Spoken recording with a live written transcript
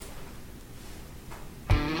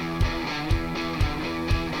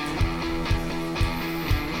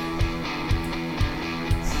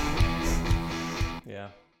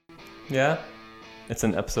Yeah? It's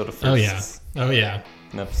an episode of firsts. Oh, yeah.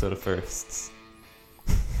 An episode of firsts.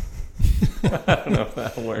 I don't know if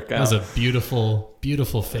that'll work out. That was a beautiful,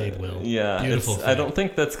 beautiful fade, Will. Yeah. Beautiful fade. I don't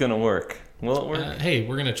think that's going to work. Will it work? Hey,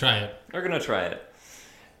 we're going to try it. We're going to try it.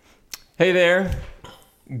 Hey there,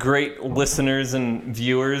 great listeners and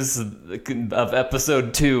viewers of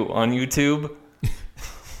episode 2 on YouTube.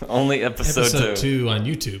 Only episode 2 on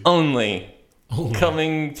YouTube. Only.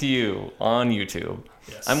 Coming to you on YouTube.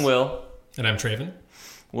 Yes. I'm Will. And I'm Traven.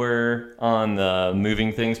 We're on the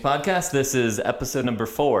Moving Things podcast. This is episode number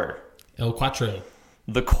 4. El Cuatro.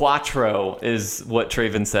 The Cuatro is what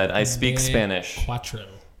Traven said. I speak Spanish. Cuatro.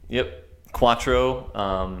 Yep.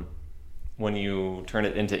 Cuatro, when you turn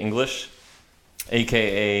it into English,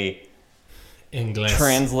 a.k.a. English.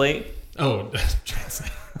 Translate. Oh,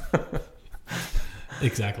 translate.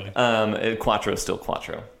 Exactly. Quattro is still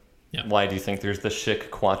Quattro. Yeah. Why do you think there's the Schick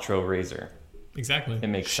Quattro razor? Exactly. It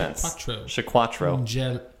makes sense. Quattro. Schick Quattro.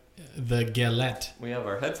 The Galette. We have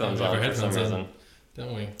our headphones on for some reason.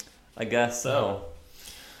 Don't we? I guess so.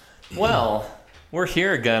 Well, we're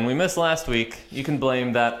here again. We missed last week. You can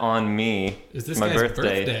blame that on me. Is this my guy's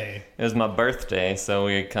birthday? It was my birthday, so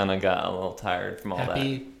we kind of got a little tired from all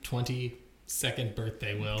Happy 22nd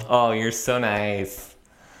birthday, Will. Oh, you're so nice.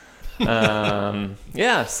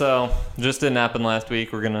 Yeah, so just didn't happen last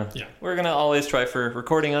week. We're gonna always try for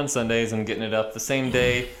recording on Sundays and getting it up the same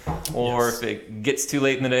day, or if it gets too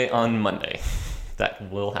late in the day, on Monday.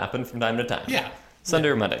 That will happen from time to time. Yeah. Sunday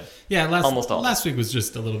or Monday. Yeah, almost all. Last week was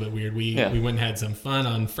just a little bit weird. We went and had some fun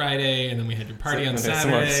on Friday, and then we had your party on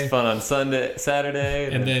Saturday. Some more fun on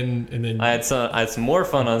Saturday, and then I had some more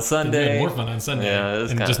fun on Sunday. We had more fun on Sunday. Yeah,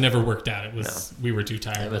 it just never worked out. It was we were too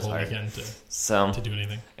tired the whole weekend to do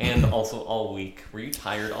anything. And also all week. Were you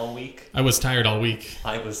tired all week? I was tired all week.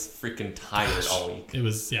 I was freaking tired all week. It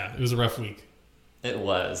was a rough week. It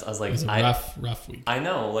was. I was like, it was a rough week. I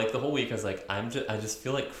know. Like the whole week, I was like, I just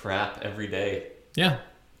feel like crap every day. Yeah.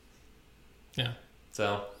 Yeah.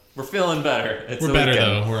 So we're feeling better. We're better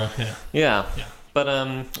though. Yeah. But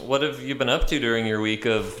what have you been up to during your week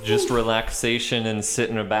of just relaxation and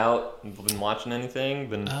sitting about? Been watching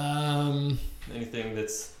anything? Anything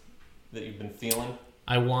that you've been feeling?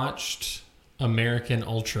 I watched American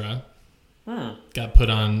Ultra. Got put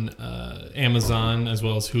on Amazon as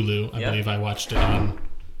well as Hulu. I believe I watched it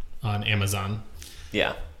on Amazon.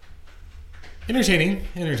 Yeah. Entertaining.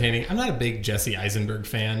 I'm not a big Jesse Eisenberg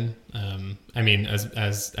fan. I mean,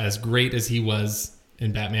 as great as he was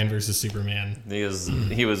in Batman versus Superman,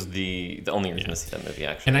 he was the only reason to see that movie,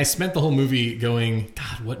 actually. And I spent the whole movie going,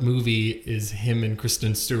 God, what movie is him and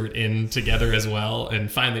Kristen Stewart in together as well? And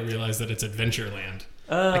finally realized that it's Adventureland.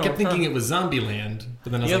 I kept thinking it was Zombieland,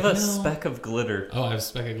 but then I was like, you have a speck of glitter. Oh, I have a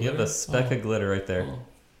speck of glitter. You have a speck of glitter right there.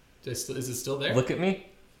 Is it still there? Look at me.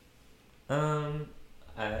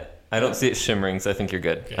 I don't see it shimmering, so I think you're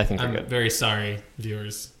good. Okay. I think you're good. I'm very sorry,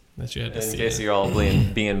 viewers, that you had to see. In case you're all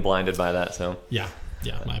being blinded by that, so. Yeah,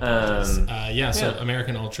 my apologies. So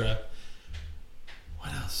American Ultra.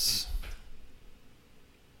 What else?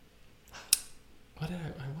 What did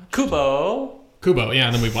I watch? Kubo, yeah,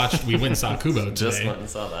 and then we went and saw Kubo today. Just went and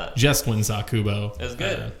saw that. Just went and saw Kubo. It was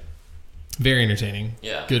good. Very entertaining.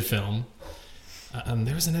 Yeah. Good film.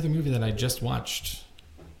 There was another movie that I just watched.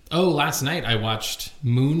 Oh, last night I watched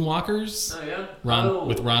Moonwalkers. Oh, yeah?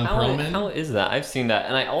 With Ron Perlman. How is that? I've seen that,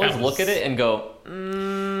 and I always look at it and go,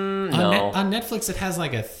 no. On Netflix, it has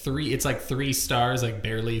like it's like 3 stars, like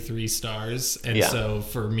barely 3 stars. And so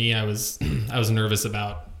for me, I was nervous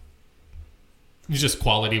about just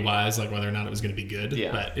quality-wise, like whether or not it was going to be good.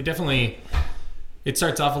 Yeah. But it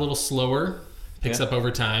starts off a little slower, picks up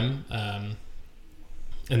over time, and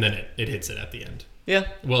then it hits it at the end. Yeah.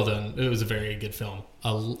 Well done. It was a very good film.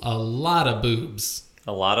 A lot of boobs.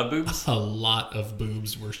 A lot of boobs? A lot of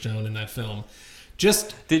boobs were shown in that film.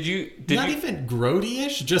 Just even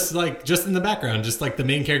grody-ish, just in the background, just like the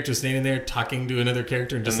main character standing there talking to another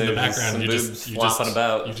character, and just in the background, you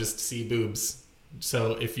just see boobs.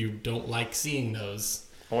 So if you don't like seeing those,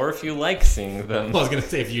 or if you like seeing them, well, I was gonna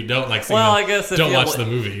say if you don't like seeing them, I guess don't watch the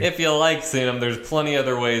movie. If you like seeing them, there's plenty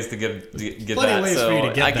other ways to get that. Ways for you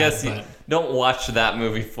to get I guess you don't watch that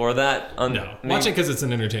movie for that. Watch it because it's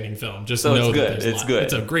an entertaining film. Just so know it's good. That It's good.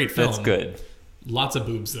 It's a great film. It's good. Lots of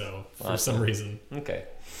boobs though, for some reason. Okay.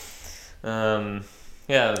 What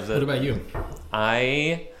about you?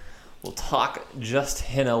 I will talk just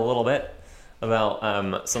in a little bit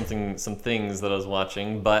about some things that I was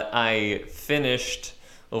watching, but I finished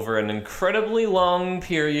over an incredibly long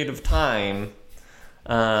period of time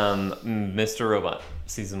Mr. Robot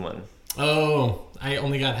season 1. Oh, I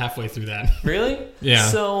only got halfway through that. Really? Yeah.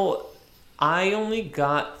 So I only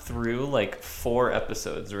got through like 4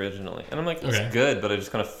 episodes originally, and I'm like, it's good, but I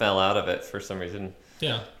just kind of fell out of it for some reason.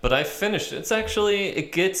 Yeah. But I finished it. It's actually,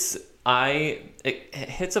 it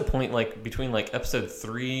hits a point like between like episode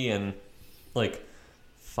 3 and like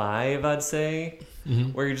 5, I'd say,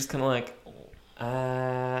 where you're just kind of like,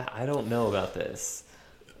 I don't know about this.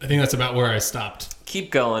 I think that's about where I stopped. Keep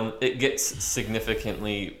going. It gets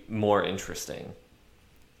significantly more interesting.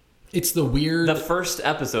 It's the weird... The first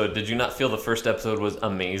episode, did you not feel the first episode was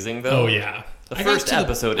amazing, though? Oh, yeah. The first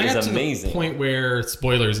episode is amazing. I got to the point where,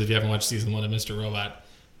 spoilers if you haven't watched season 1 of Mr. Robot,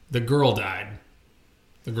 the girl died.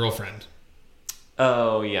 The girlfriend.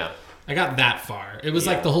 Oh, yeah. I got that far. It was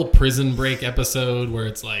like the whole Prison Break episode where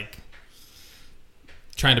it's like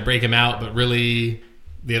trying to break him out, but really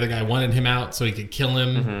the other guy wanted him out so he could kill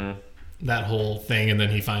him. That whole thing, and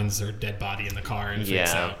then he finds her dead body in the car and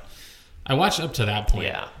freaks out. I watched up to that point.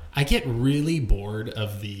 Yeah. I get really bored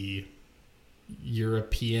of the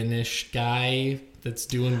European-ish guy that's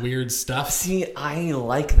doing weird stuff. See, I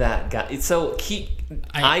like that guy. So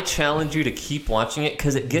I challenge you to keep watching it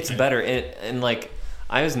because it gets better. And like,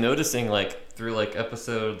 I was noticing like through like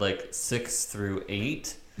episode like 6 through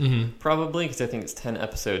 8, probably, because I think it's 10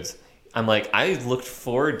 episodes. I'm like, I looked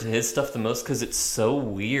forward to his stuff the most because it's so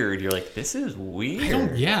weird. You're like, this is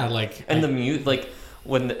weird. The mute like.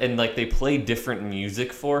 They play different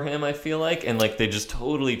music for him, I feel like, and like they just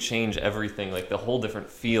totally change everything, like the whole different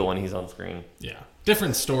feel when he's on screen. Yeah,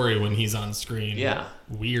 different story when he's on screen. Yeah,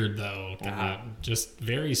 weird though. God, just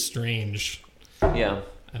very strange. Yeah,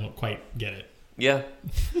 I don't quite get it. Yeah,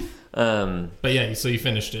 but yeah, so you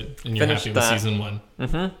finished it and you're happy with season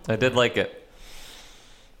 1. I did like it,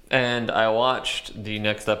 and I watched the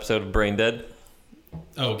next episode of Brain Dead.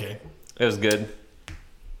 Oh, okay, it was good.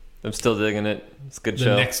 I'm still digging it. It's a good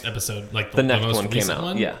show. The next episode, like the next most one came out.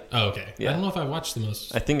 One? Yeah. Oh, okay. Yeah. I don't know if I watched the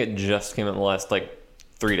most. I think it just came out in the last like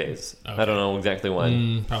 3 days. Okay. I don't know exactly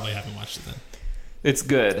when. Probably haven't watched it then. It's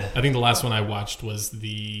good. I think the last one I watched was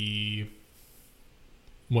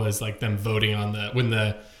like them voting on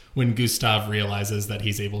when Gustav realizes that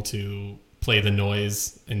he's able to play the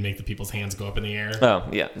noise and make the people's hands go up in the air. Oh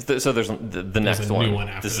yeah. So there's the next one. New one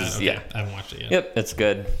after that. Okay. Yeah. I haven't watched it yet. Yep. It's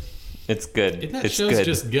good. It's good. And that show's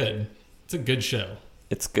just good. It's a good show.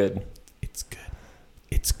 It's good. It's good.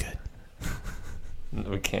 It's good.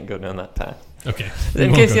 We can't go down that path. Okay.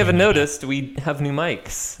 In case you haven't noticed, we have new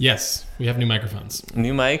mics. Yes, we have new microphones.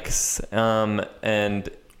 New mics, and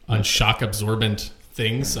on shock absorbent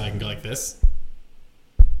things, so I can go like this.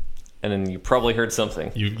 And then you probably heard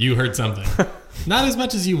something. You heard something. Not as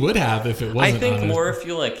much as you would have if it wasn't. I think more if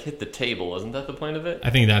you like hit the table. Wasn't that the point of it? I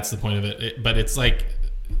think that's the point of it. But it's like,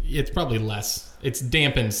 it's probably less. It's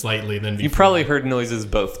dampened slightly than before. You probably heard noises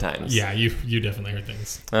both times. Yeah, you definitely heard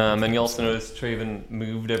things. And you also noticed Traven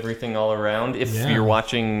moved everything all around. If you're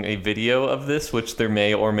watching a video of this, which there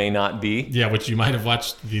may or may not be. Yeah, which you might have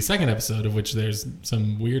watched the second episode, of which there's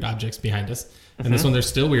some weird objects behind us. And this one, there's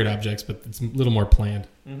still weird objects, but it's a little more planned.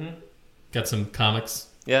 Got some comics.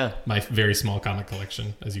 Yeah. My very small comic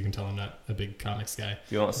collection. As you can tell, I'm not a big comics guy.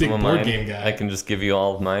 Do you want some of mine? Game guy. I can just give you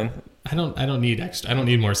all of mine. I don't need extra. I don't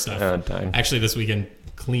need more stuff. Oh, darn. Actually, this weekend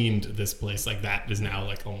cleaned this place. Like, that is now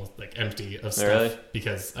like almost like empty of stuff. Really?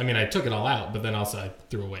 Because I mean, I took it all out, but then also I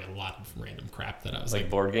threw away a lot of random crap that I was like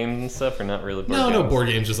board games and stuff, or not really board games? No board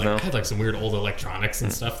games. Just like I had like some weird old electronics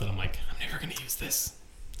and stuff that I'm like, I'm never gonna use this.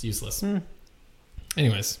 It's useless.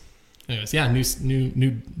 Anyways, yeah,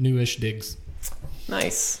 newish digs.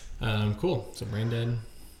 Nice. Cool. So Brain Dead.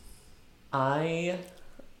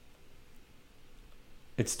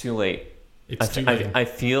 It's too late. It's too late. I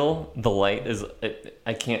feel the light is.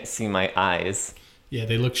 I can't see my eyes. Yeah,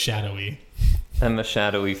 they look shadowy. I'm a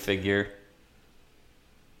shadowy figure.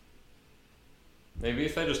 Maybe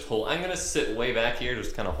if I just hold. I'm gonna sit way back here.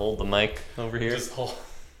 Just kind of hold the mic over here. Just hold.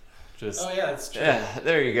 Just. Oh yeah, that's true. Yeah,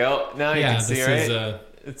 there you go. Now you can see, right?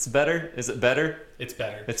 It's better. Is it better? It's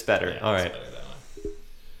better. It's better. Yeah, all right. Better that way.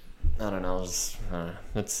 I don't know.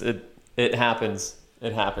 It happens.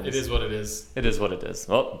 It happens. It is what it is. It is what it is.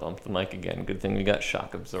 Oh, bumped the mic again. Good thing we got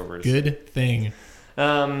shock absorbers. Good thing.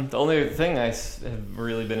 The only thing I have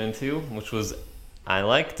really been into, which was, I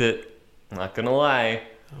liked it. I'm not gonna lie.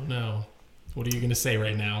 Oh no. What are you gonna say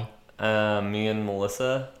right now? Me and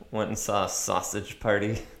Melissa went and saw Sausage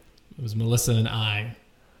Party. It was Melissa and I.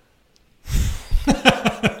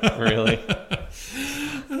 Really?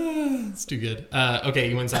 It's too good. Okay,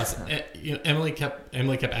 you went sausage. Emily kept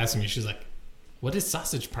asking me. She's like, "What is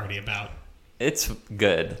Sausage Party about?" It's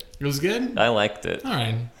good. It was good. I liked it. All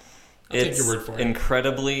right, take your word for it.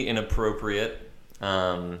 Incredibly inappropriate.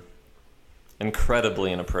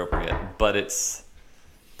 Incredibly inappropriate, but it's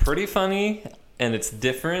pretty funny and it's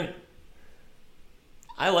different.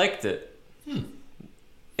 I liked it.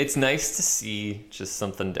 It's nice to see just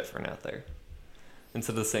something different out there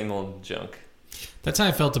instead of the same old junk. That's how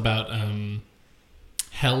I felt about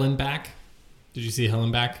Hell and Back. Did you see Hell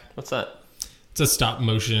and Back? What's that? It's a stop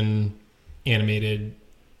motion animated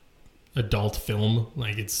adult film.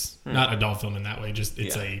 Like it's not adult film in that way. Just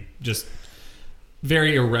it's just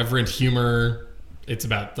very irreverent humor. It's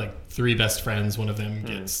about like three best friends. One of them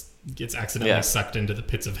gets accidentally sucked into the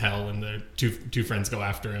pits of hell, and the two friends go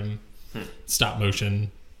after him. Stop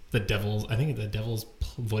motion. I think the devil's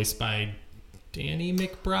voiced by Danny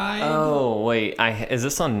McBride. Oh wait, is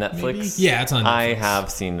this on Netflix? Maybe? Yeah, it's on Netflix. I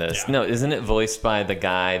have seen this. Yeah. No, isn't it voiced by the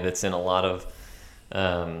guy that's in a lot of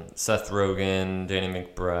Seth Rogen, Danny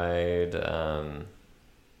McBride?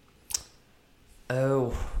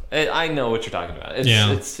 I know what you're talking about.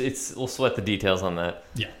 It's we'll sweat the details on that.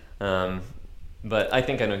 Yeah. But I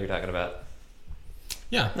think I know what you're talking about.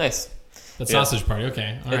 Yeah. Nice. The Sausage Party.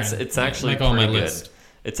 Okay. All right. It's actually pretty good. List.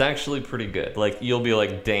 It's actually pretty good. Like you'll be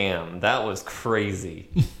like, damn, that was crazy.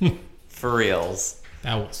 For reals.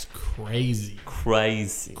 That was crazy.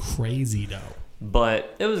 Crazy though.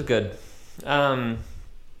 But it was good.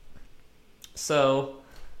 So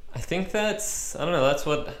I think that's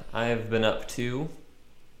what I've been up to.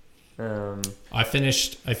 I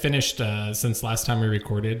finished since last time we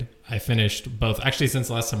recorded. I finished both. Actually, since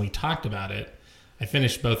the last time we talked about it, I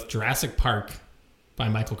finished both Jurassic Park by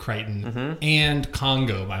Michael Crichton and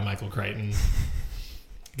Congo by Michael Crichton.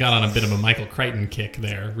 Got on a bit of a Michael Crichton kick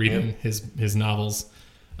there, reading his novels.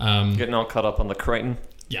 Getting all caught up on the Crichton.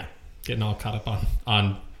 Yeah, getting all caught up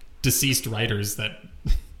on deceased writers that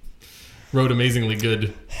wrote amazingly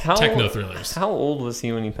good techno thrillers. How old was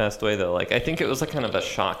he when he passed away, though? Like, I think it was like kind of a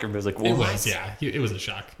shock. Everybody was like, what? It was, yeah. It was a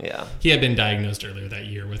shock. Yeah. He had been diagnosed earlier that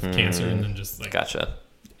year with cancer, and then just like gotcha.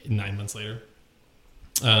 9 months later.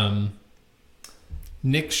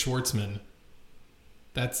 Nick Schwartzman.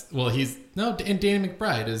 And Danny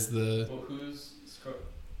McBride is the... Well, who's...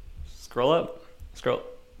 Scroll up.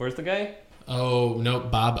 Where's the guy? Oh, no,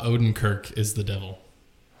 Bob Odenkirk is the devil.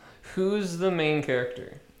 Who's the main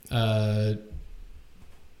character?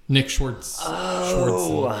 Nick Schwartz.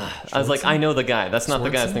 Oh, I was like, I know the guy. That's not the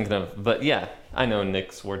guy I was thinking of. But yeah, I know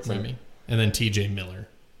Nick Schwartzen. Maybe. And then T.J. Miller.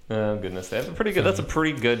 Oh goodness, they have a pretty good. That's a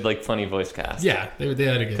pretty good, like, funny voice cast. Yeah, they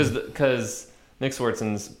had a good. Because Nick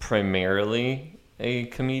Schwartzen's primarily a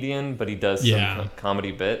comedian, but he does some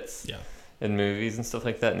comedy bits. Yeah. In movies and stuff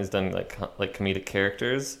like that, and he's done like comedic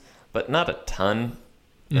characters, but not a ton.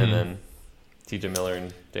 And then T.J. Miller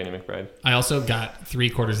and Danny McBride. I also got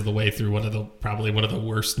 3/4 of the way through probably one of the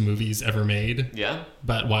worst movies ever made. Yeah.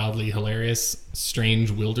 But wildly hilarious.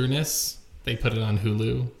 Strange Wilderness. They put it on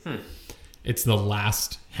Hulu. It's the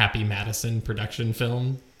last Happy Madison production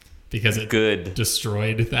film because it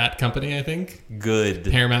destroyed that company, I think. Good.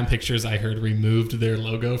 Paramount Pictures, I heard, removed their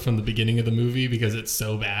logo from the beginning of the movie because it's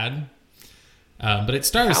so bad. But it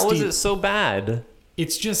stars How is it so bad?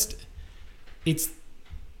 It's just... It's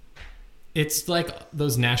like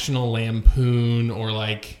those National Lampoon or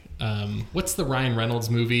like... what's the Ryan Reynolds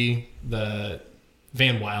movie? The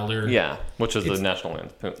Van Wilder. Yeah, which is the National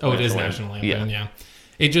Lampoon. Oh, it is National Lampoon, yeah.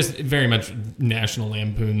 It just very much National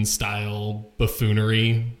Lampoon style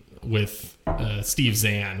buffoonery with Steve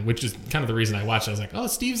Zahn, which is kind of the reason I watched it. I was like, oh,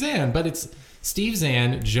 Steve Zahn. But it's Steve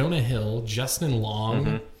Zahn, Jonah Hill, Justin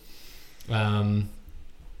Long, the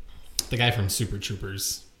guy from Super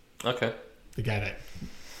Troopers. Okay. The guy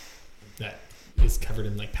that is covered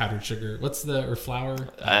in like powdered sugar. Or flour?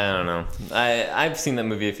 I don't know. I've seen that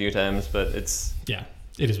movie a few times, but it's... Yeah,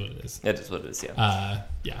 it is what it is. It is what it is, yeah.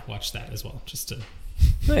 Watch that as well, just to...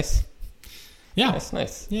 Nice. Yeah.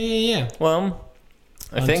 Nice. Yeah. Well,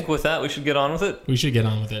 I think with that, we should get on with it. We should get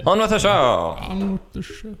on with it. On with the show. On with the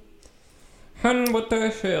show.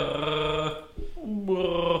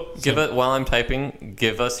 While I'm typing,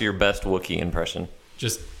 give us your best Wookiee impression.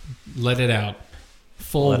 Just let it out.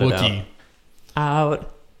 Full Wookiee.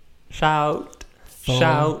 Out. Shout.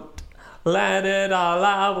 Let it all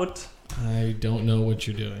out. I don't know what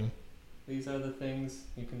you're doing. These are the things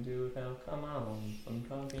you can do now. Come on, I'm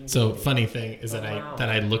talking. So funny thing is that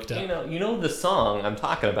I looked up. You know the song I'm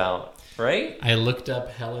talking about, right? I looked up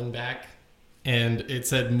Hell and Back, and it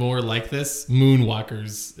said More Like This.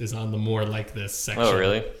 Moonwalkers is on the More Like This section. Oh,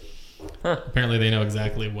 really? Huh. Apparently they know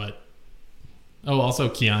exactly what. Oh, also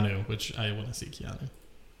Keanu, which I want to see Keanu.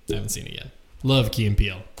 I haven't seen it yet. Love Key and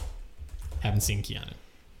Peele. Haven't seen Keanu.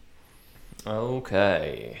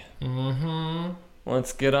 Okay.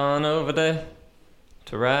 Let's get on over to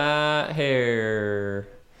right here.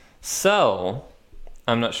 So,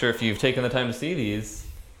 I'm not sure if you've taken the time to see these,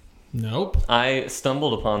 Nope. I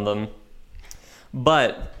stumbled upon them.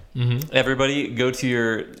 But everybody go to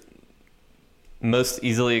your most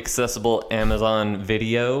easily accessible Amazon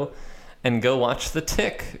Video and go watch The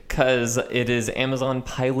Tick, because it is Amazon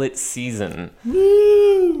pilot season.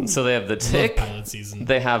 Woo! So they have The Tick. Pilot season.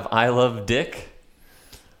 They have I Love Dick.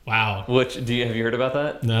 Wow. Which, have you heard about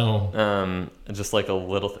that? No. Just like a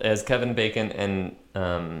little, as Kevin Bacon and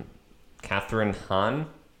Catherine Hahn.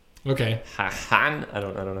 Okay. Han. I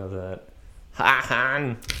don't know that.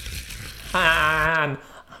 Han.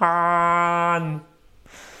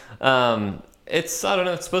 It's, I don't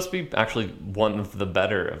know, it's supposed to be actually one of the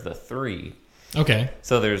better of the three. Okay.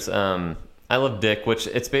 So there's I Love Dick, which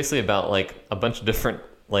it's basically about like a bunch of different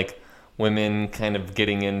like women kind of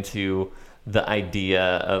getting into the idea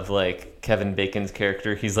of like Kevin Bacon's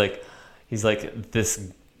character. He's like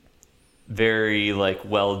this very like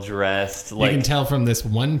well dressed. Like, you can tell from this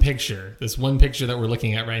one picture that we're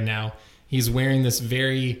looking at right now. He's wearing this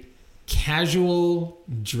very casual,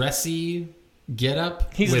 dressy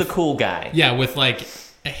getup. He's the cool guy. Yeah, with like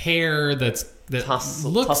a hair that looks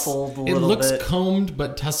tousled a it looks bit. Combed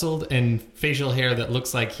but tousled, and facial hair that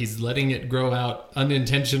looks like he's letting it grow out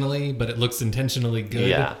unintentionally, but it looks intentionally good.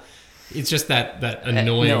 Yeah. It's just that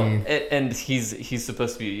annoying. And he's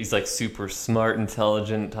supposed to be, he's like super smart,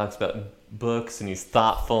 intelligent, talks about books, and he's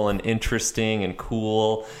thoughtful and interesting and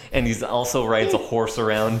cool. And he's also rides a horse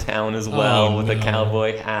around town as well with a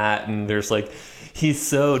cowboy hat. And there's like, he's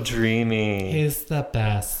so dreamy. He's the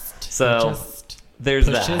best. So there's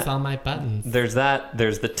pushes that. On my buttons. There's that.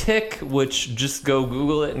 There's The Tick, which just go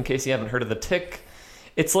Google it in case you haven't heard of The Tick.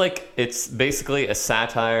 It's basically a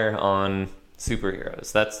satire on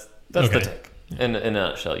superheroes. That's okay. The Tick in a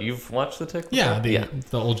nutshell. You've watched The Tick before? Yeah,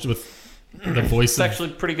 the old with the voice. It's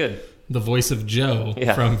actually pretty good. The voice of Joe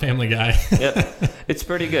from Family Guy. Yep, it's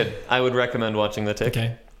pretty good. I would recommend watching The Tick.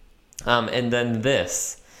 Okay. And then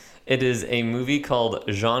it is a movie called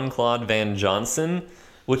Jean-Claude Van Johnson,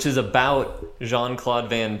 which is about Jean-Claude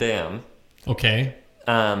Van Damme. Okay.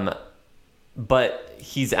 But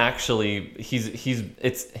he's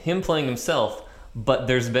it's him playing himself. But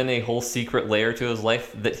there's been a whole secret layer to his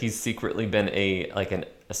life that he's secretly been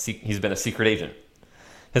he's been a secret agent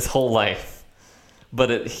his whole life.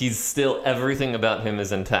 But he's still, everything about him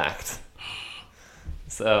is intact.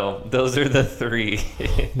 So those are the three.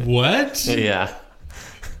 What? Yeah.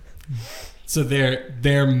 So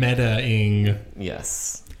they're meta-ing.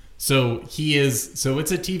 Yes. So it's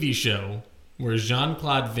a TV show where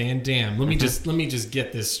Jean-Claude Van Damme. Let me just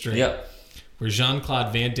get this straight. Yep. Where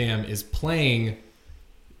Jean-Claude Van Damme is playing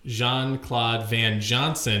Jean-Claude Van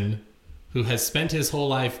Johnson, who has spent his whole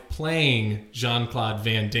life playing Jean-Claude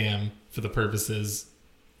Van Damme for the purposes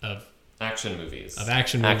of action movies.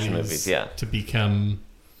 Yeah. To become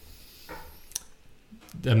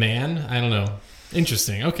a man. I don't know.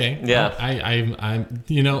 Interesting. Okay. Yeah. I'm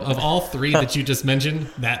of all three that you just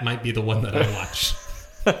mentioned, that might be the one that I watch.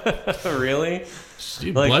 Really?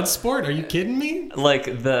 Dude, Bloodsport? Are you kidding me?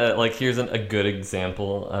 Here's a good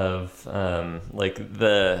example of how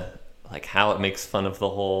it makes fun of the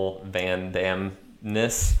whole Van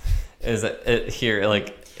Damme-ness. Is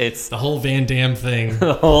it's the whole Van Damme thing.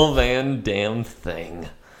 The whole Van Damme thing.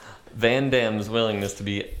 Van Damme's willingness to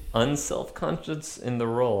be unself-conscious in the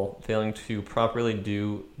role, failing to properly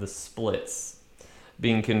do the splits,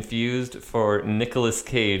 being confused for Nicolas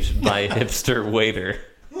Cage by a hipster waiter.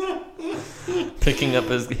 Picking up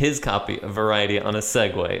his copy of Variety on a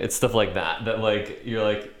Segway. It's stuff like that you're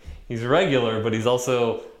like, he's regular, but he's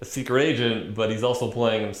also a secret agent, but he's also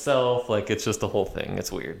playing himself. Like, it's just a whole thing.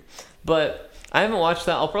 It's weird. But I haven't watched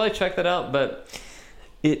that. I'll probably check that out, but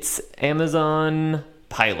it's Amazon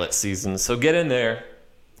pilot season, so get in there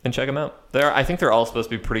and check them out. I think they're all supposed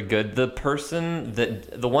to be pretty good.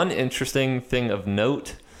 The one interesting thing of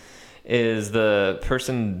note is the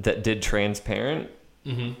person that did Transparent.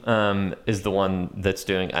 Mm-hmm. Is the one that's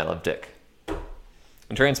doing I Love Dick.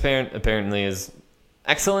 And Transparent apparently is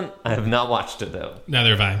excellent. I have not watched it though. Neither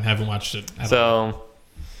have I. Haven't watched it. So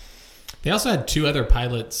they also had two other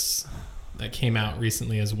pilots that came out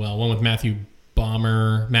recently as well. One with Matt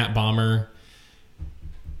Bomer,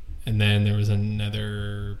 and then there was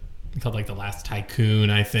another called The Last Tycoon,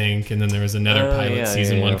 I think. And then there was another pilot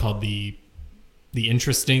season one called The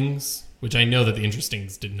Interestings, which I know that The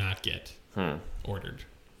Interestings did not get ordered.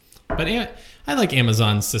 But I like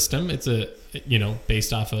Amazon's system. It's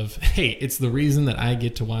based off of, hey, it's the reason that I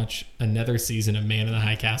get to watch another season of Man in the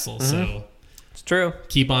High Castle. Mm-hmm. So it's true.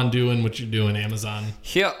 Keep on doing what you're doing, Amazon.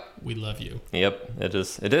 Yep. We love you. Yep, it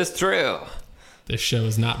is true. This show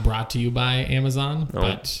is not brought to you by Amazon,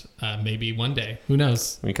 but maybe one day. Who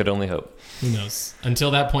knows? We could only hope. Who knows?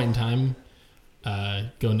 Until that point in time,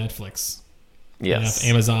 go Netflix. Yes. And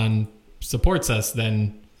if Amazon supports us,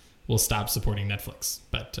 then we'll stop supporting Netflix.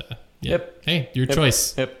 But Yep. Hey, your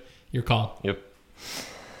choice. Yep. Your call. Yep.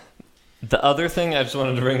 The other thing I just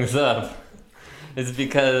wanted to bring this up is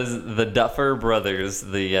because the Duffer Brothers,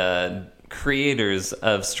 the creators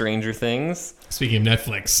of Stranger Things. Speaking of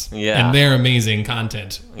Netflix. Yeah. And their amazing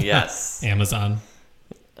content. Yes. Amazon.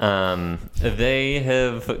 They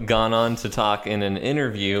have gone on to talk in an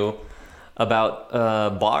interview about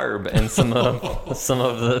Barb and some of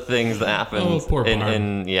the things that happened. Oh, poor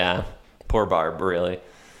Barb. Poor Barb, really.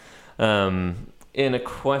 In a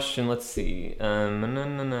question, let's see. So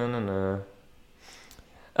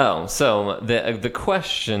the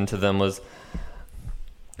question to them was,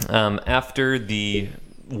 after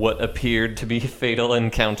what appeared to be fatal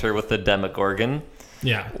encounter with the Demogorgon,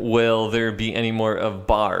 will there be any more of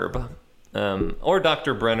Barb? Or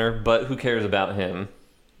Dr. Brenner, but who cares about him?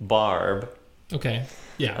 Barb. Okay.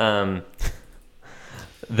 Yeah.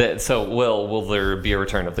 So will there be a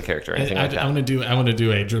return of the character or anything like that? I want to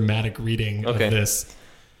do a dramatic reading of this.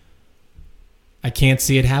 I can't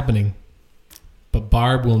see it happening, but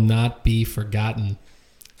Barb will not be forgotten.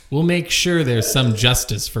 We'll make sure there's some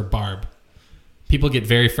justice for Barb. People get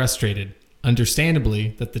very frustrated,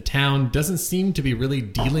 understandably, that the town doesn't seem to be really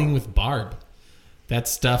dealing with Barb. That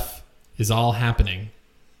stuff is all happening.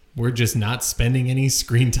 We're just not spending any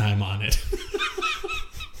screen time on it.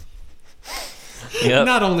 Yep.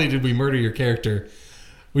 Not only did we murder your character,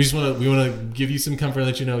 we want to give you some comfort,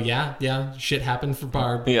 let you know, yeah, shit happened for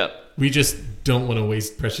Barb. Yep. We just don't want to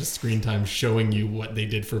waste precious screen time showing you what they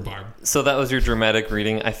did for Barb. So that was your dramatic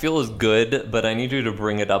reading. I feel is good, but I need you to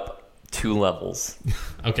bring it up 2 levels.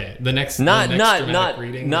 Okay, the next not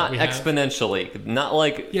reading, not exponentially, not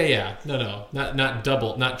like no, not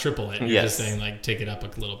double, not triple it. You're just saying like take it up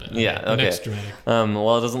a little bit. Okay. The next dramatic.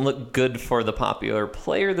 While it doesn't look good for the popular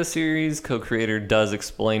player of the series, co-creator does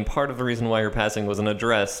explain part of the reason why her passing wasn't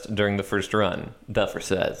addressed during the first run. Duffer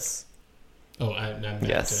says. Oh, I'm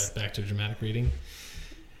back to dramatic reading.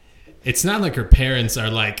 It's not like her parents are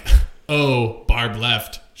like, oh, Barb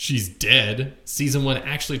left. She's dead. Season 1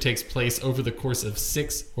 actually takes place over the course of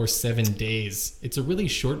 6 or 7 days. It's a really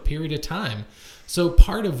short period of time. So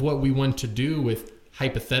part of what we want to do with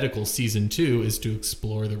hypothetical Season 2 is to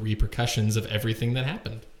explore the repercussions of everything that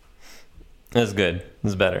happened. That's good.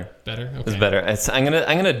 It's better. Better? Okay. It's better. I'm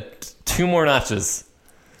gonna 2 more notches.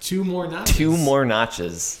 2 more notches? 2 more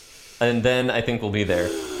notches. And then I think we'll be there.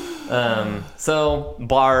 So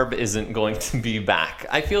Barb isn't going to be back.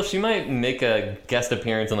 I feel she might make a guest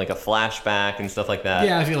appearance in like a flashback and stuff like that.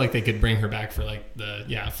 Yeah, I feel like they could bring her back for like the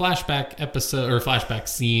flashback episode or flashback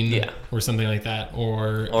scene or something like that,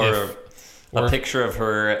 or a picture of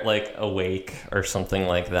her like awake or something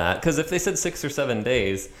like that. Because if they said 6 or 7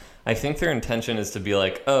 days, I think their intention is to be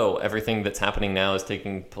like, oh, everything that's happening now is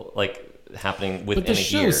happening within a year. But the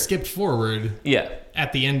show skipped forward. Yeah.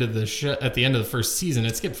 At the end of the show, at the end of the first season,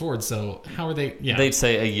 it skipped forward. So how are they? Yeah. They'd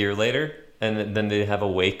say a year later, and then they'd have a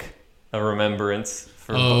remembrance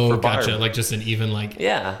for Barb. Gotcha. Like just an even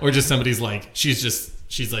or just somebody's like she's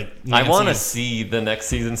like. Nancy's. I want to see the next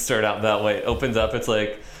season start out that way. It opens up. It's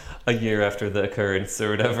like a year after the occurrence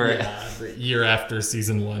or whatever. Yeah, the year after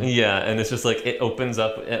season 1. Yeah, and it's just like it opens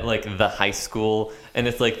up at like the high school, and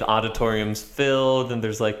it's like the auditorium's filled, and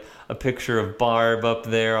there's like a picture of Barb up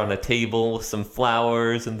there on a table with some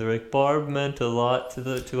flowers, and they're like, Barb meant a lot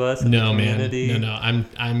to us in the community. No. I'm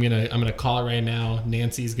gonna call it right now.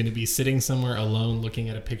 Nancy's gonna be sitting somewhere alone, looking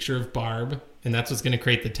at a picture of Barb, and that's what's gonna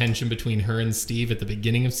create the tension between her and Steve at the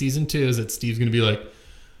beginning of season 2. Is that Steve's gonna be like,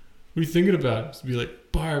 "What are you thinking about?" She'll be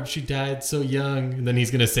like, "Barb, she died so young," and then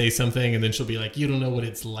he's gonna say something, and then she'll be like, "You don't know what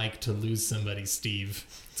it's like to lose somebody, Steve."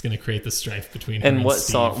 It's going to create the strife between her and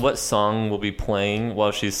Steve. What song will be playing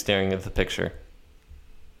while she's staring at the picture?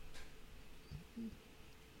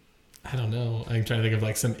 I don't know. I'm trying to think of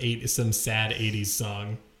like some sad 80s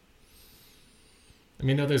song. I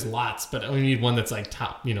mean, no, there's lots, but we need one that's like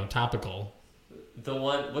topical. The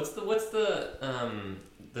one, what's the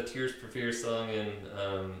Tears for Fears song in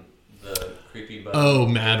the Creepy Bug? Oh,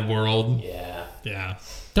 Mad World. Yeah.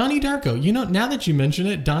 Donnie Darko. Now that you mention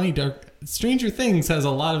it, Stranger Things has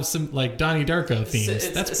a lot of some like Donnie Darko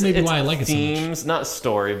themes. That's maybe why I like it so much. Themes, not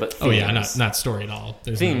story, but themes. Oh yeah, not story at all.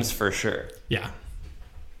 There's themes for sure. Yeah.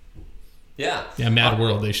 Yeah. Yeah, Mad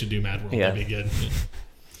World. They should do Mad World. That'd be good.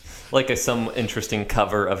 Like some interesting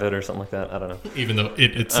cover of it or something like that. I don't know. Even though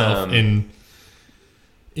it itself in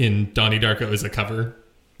Donnie Darko is a cover.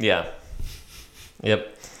 Yeah.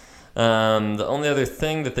 Yep. The only other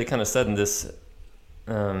thing that they kind of said in this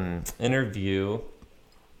interview,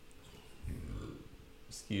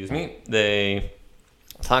 they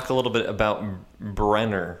talked a little bit about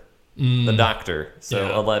Brenner, the doctor. So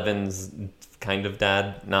yeah. Eleven's kind of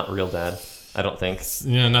dad, not real dad, I don't think.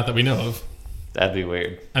 Yeah, not that we know of. That'd be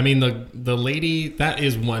weird. I mean, the lady, that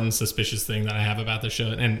is one suspicious thing that I have about the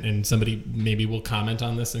show, and somebody maybe will comment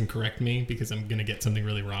on this and correct me because I'm going to get something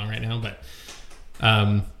really wrong right now, but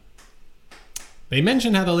they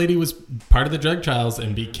mentioned how the lady was part of the drug trials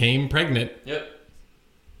and became pregnant. Yep.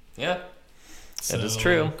 Yeah. So, that is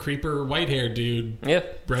true. Creeper white-haired dude.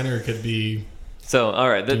 Yep. Brenner could be. So, all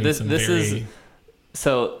right. This is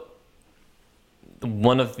so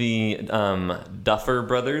one of the Duffer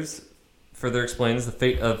brothers further explains the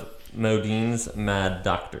fate of Modine's Mad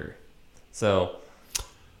Doctor. So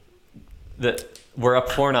we're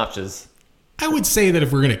up 4 notches. I would say that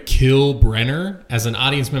if we're going to kill Brenner as an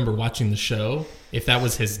audience member watching the show, if that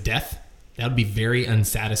was his death, that would be very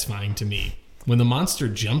unsatisfying to me. When the monster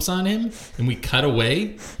jumps on him and we cut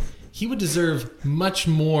away, he would deserve much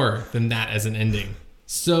more than that as an ending.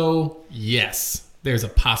 So, yes, there's a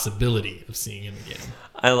possibility of seeing him again.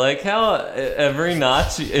 I like how every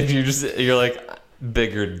notch, you're like,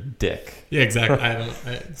 bigger dick. Yeah,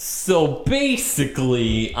 exactly. So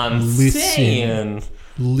basically, I'm saying...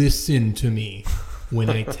 Listen to me when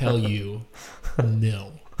I tell you,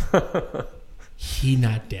 no. He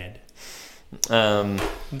not dead.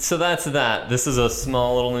 So that's that. This is a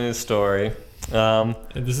small little news story.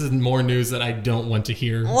 This is more news that I don't want to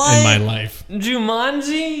hear in my life.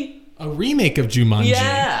 Jumanji? A remake of Jumanji.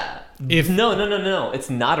 Yeah. No. It's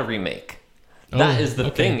not a remake. That is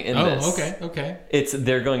the thing in this. Oh, okay.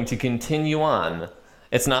 They're going to continue on.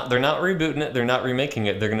 It's not. They're not rebooting it. They're not remaking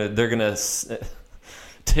it. They're gonna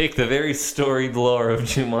take the very storied lore of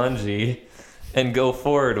Jumanji and go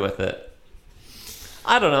forward with it.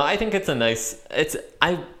 I don't know. I think it's a nice.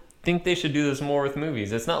 I think they should do this more with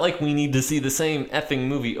movies. It's not like we need to see the same effing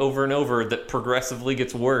movie over and over that progressively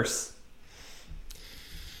gets worse.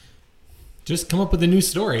 Just come up with a new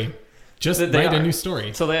story. Write a new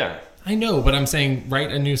story. So they are. I know, but I'm saying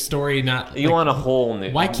write a new story, not... You want a whole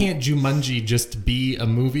new... Why can't Jumanji just be a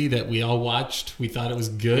movie that we all watched, we thought it was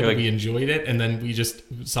good, we enjoyed it, and then we just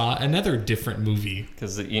saw another different movie?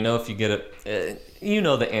 Because, if you get it... you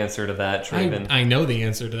know the answer to that, Traven. I know the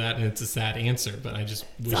answer to that, and it's a sad answer, but I just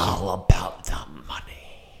wish... It's all about the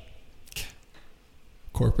money.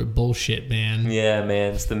 Corporate bullshit, man. Yeah,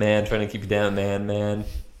 man. It's the man trying to keep you down, man.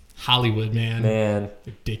 Hollywood, man. Man.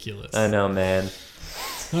 Ridiculous. I know, man.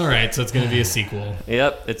 All right, so it's going to be a sequel.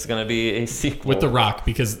 Yep, it's going to be a sequel. With The Rock,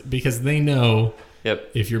 because they know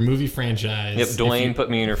Yep. If your movie franchise... Yep, Dwayne put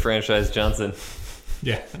me in your franchise, Johnson.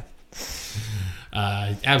 Yeah.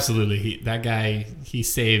 Absolutely. That guy, he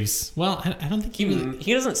saves... Well, I don't think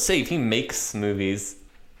he doesn't save. He makes movies.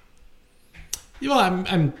 Well,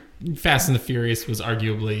 I'm Fast and the Furious was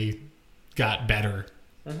arguably got better.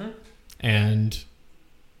 Mm-hmm. And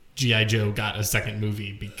G.I. Joe got a second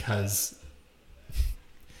movie because...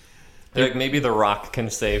 Like maybe The Rock can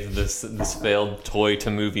save this failed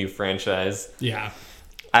toy-to-movie franchise. Yeah.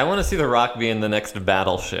 I want to see The Rock be in the next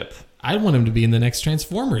Battleship. I want him to be in the next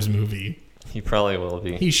Transformers movie. He probably will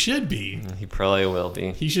be. He should be. He probably will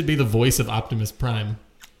be. He should be the voice of Optimus Prime.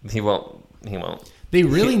 He won't. They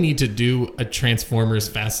really need to do a Transformers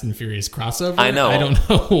Fast and Furious crossover. I know. I don't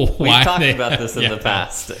know why. We've talked about this in the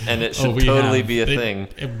past, and it should totally be a thing.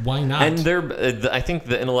 Why not? And I think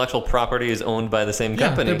the intellectual property is owned by the same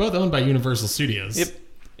company. They're both owned by Universal Studios. Yep.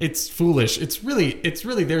 It's foolish. It's really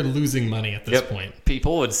they're losing money at this point.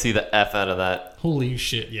 People would see the F out of that. Holy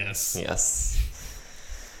shit, yes. Yes.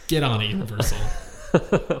 Get on it, Universal.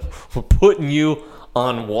 We're putting you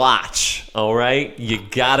on watch, all right? You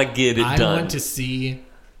gotta get it done. I want to see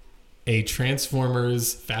a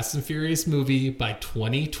Transformers Fast and Furious movie by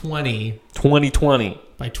 2020. 2020.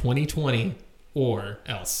 By 2020 or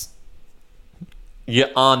else. You're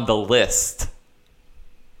on the list.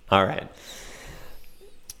 All right.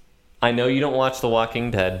 I know you don't watch The Walking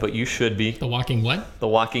Dead, but you should be. The Walking what? The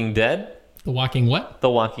Walking Dead. The Walking what? The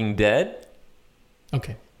Walking Dead.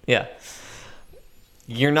 Okay. Yeah.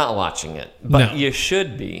 You're not watching it, but you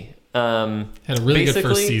should be. Had a really good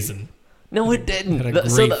first season. No, it didn't. Had a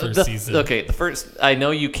great first season. Okay, I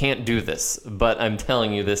know you can't do this, but I'm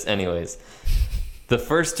telling you this anyways. The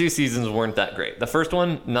first 2 seasons weren't that great. The first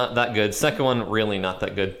one, not that good. Second one, really not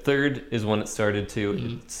that good. Third is when it started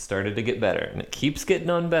to get better, and it keeps getting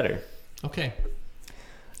on better. Okay.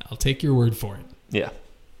 I'll take your word for it. Yeah.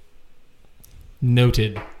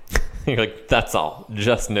 Noted. You're like, that's all.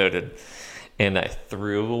 Just noted. And I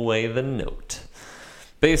threw away the note.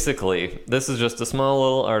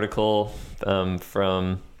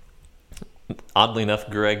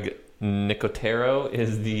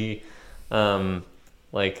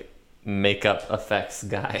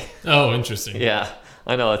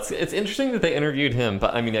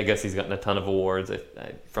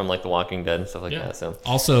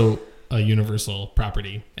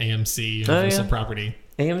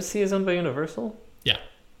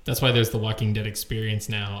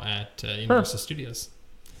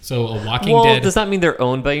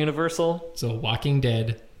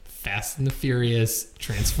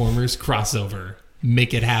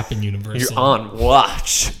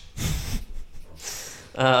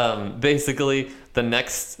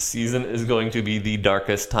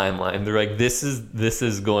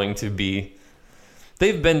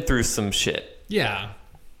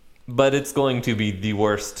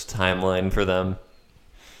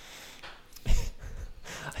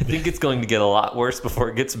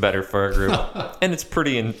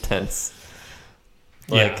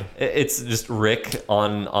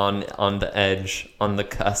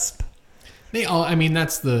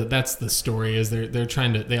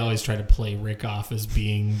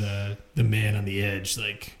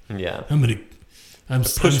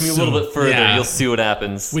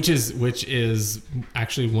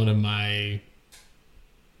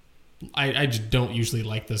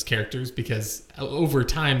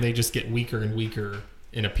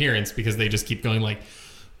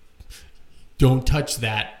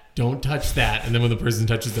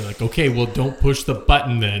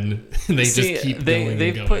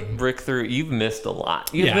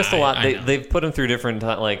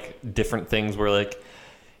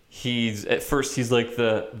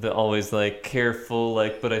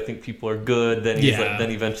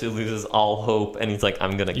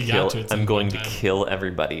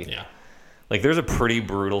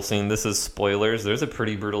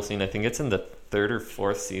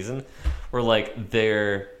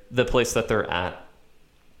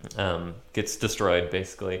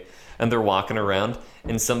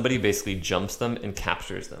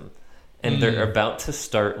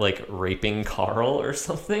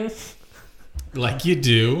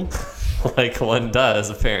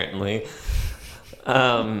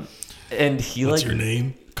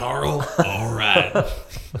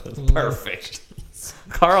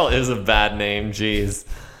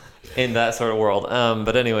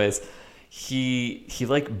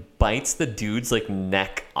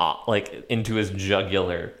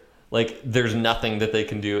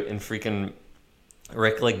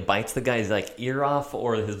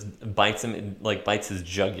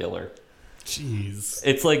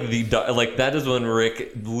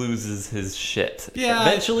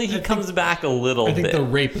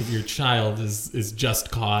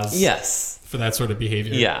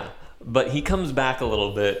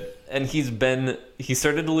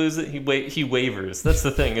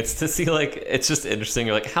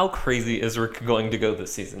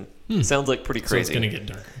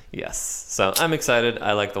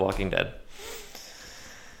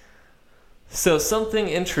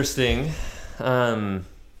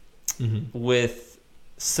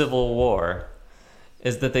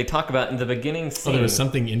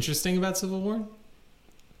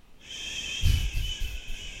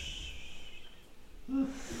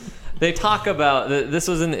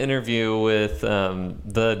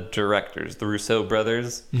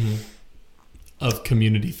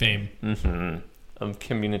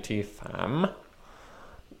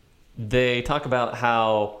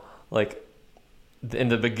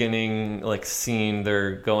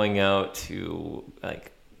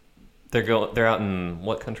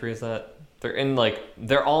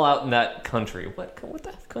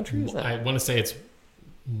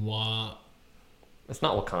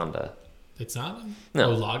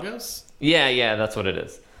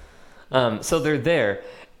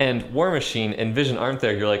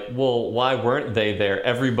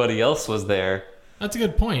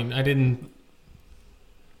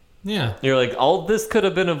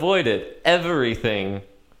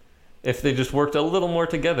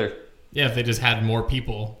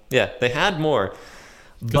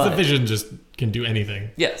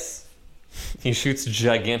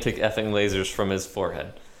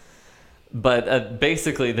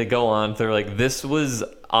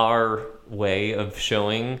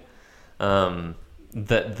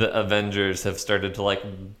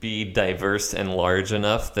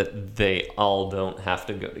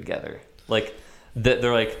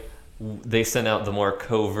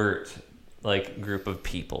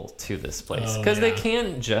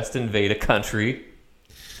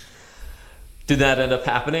 Did that end up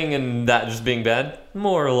happening and that just being bad?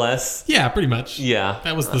 More or less. Yeah, pretty much. Yeah.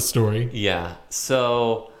 That was the story. Yeah.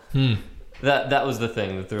 So that was the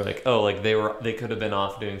thing that they're like, oh, like they could have been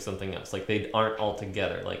off doing something else. Like they aren't all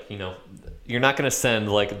together. Like, you know, you're not going to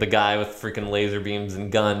send like the guy with freaking laser beams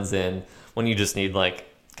and guns in when you just need like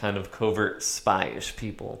kind of covert spy-ish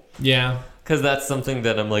people. Yeah. Because that's something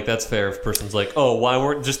that I'm like, that's fair if a person's like, oh, why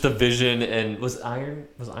weren't just the Vision and was Iron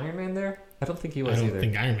Man there? I don't think he was either. I don't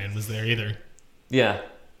think Iron Man was there either. Yeah.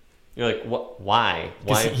 You're like, what? Why?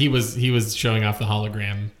 He was showing off the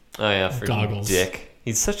hologram. Oh yeah, goggles. Dick.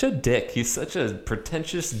 He's such a dick. He's such a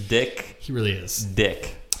pretentious dick. He really is.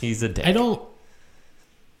 Dick. He's a dick.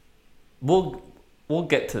 We'll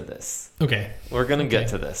get to this. Okay. We're gonna get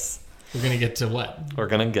to this. We're gonna get to what? We're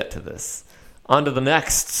gonna get to this. On to the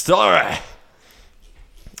next story.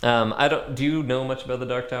 Do you know much about the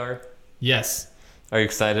Dark Tower? Yes. Are you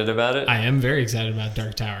excited about it? I am very excited about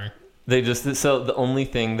Dark Tower. So the only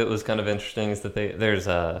thing that was kind of interesting is that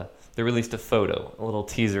they released a photo, a little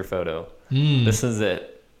teaser photo. This is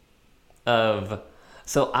it.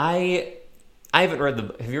 So I haven't read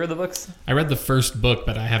have you read the books? I read the first book,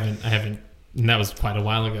 but I haven't, and that was quite a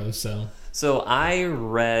while ago, so. So I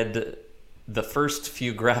read the first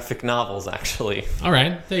few graphic novels, actually. All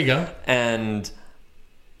right, there you go. And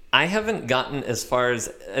I haven't gotten as far as,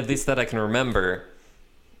 at least that I can remember,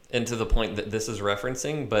 into the point that this is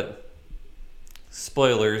referencing, but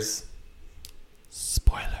spoilers,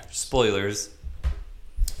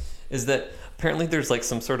 is that apparently there's like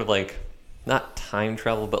some sort of like, not time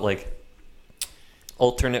travel, but like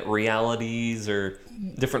alternate realities or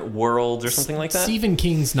different worlds or something like that. Stephen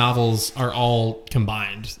King's novels are all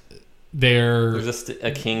combined. They're just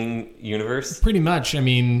a King universe? Pretty much. I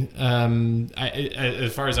mean,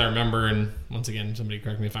 as far as I remember, and once again, somebody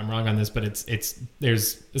correct me if I'm wrong on this, but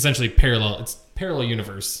there's essentially parallel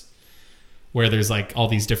universe where there's like all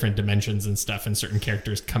these different dimensions and stuff, and certain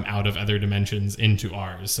characters come out of other dimensions into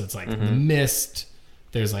ours. So it's like the Mist.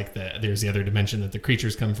 There's like there's the other dimension that the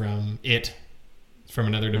creatures come from. It from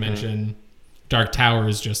another dimension. Dark Tower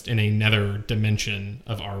is just in another dimension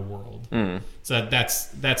of our world. So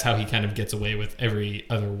that's how he kind of gets away with every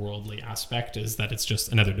otherworldly aspect, is that it's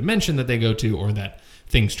just another dimension that they go to, or that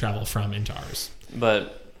things travel from into ours.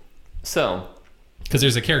 But so, because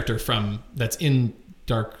there's a character that's in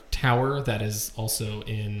Dark Tower that is also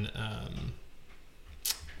in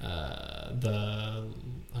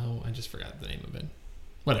I just forgot the name of it.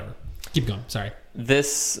 Whatever. Keep going. Sorry.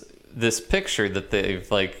 This picture that they've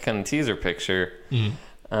like kind of teaser picture,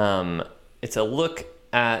 it's a look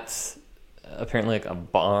at apparently like a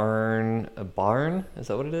barn. Is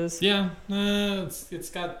that what it is? Yeah, it's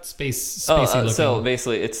got spacey looking. So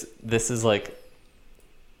basically, this is like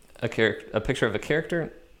a picture of a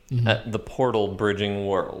character at the portal bridging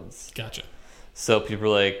worlds. Gotcha. So people are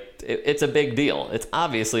like, it's a big deal. It's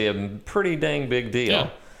obviously a pretty dang big deal.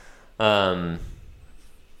 Yeah,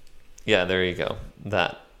 there you go.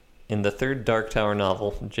 That. In the third Dark Tower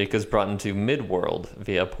novel, Jake is brought into Midworld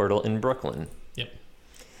via a portal in Brooklyn. Yep.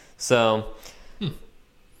 So,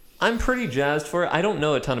 I'm pretty jazzed for it. I don't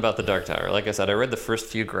know a ton about the Dark Tower. Like I said, I read the first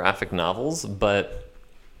few graphic novels, but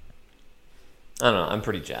I don't know. I'm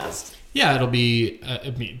pretty jazzed. Yeah, it'll be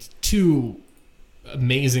two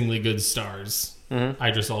amazingly good stars,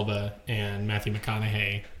 Idris Elba and Matthew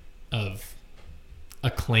McConaughey, of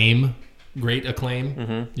great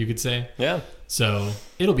acclaim, you could say. Yeah. So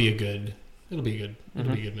it'll be a good movie.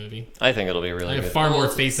 I think it'll be really good. I have far more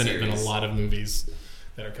faith in it than a lot of movies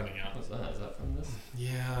that are coming out. What's that? Is that from this?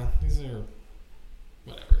 Yeah, these are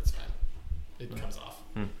whatever. It's fine. It comes off.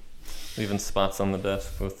 Leaving spots on the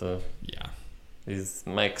desk with these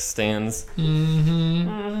mic stands.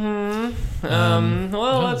 Well,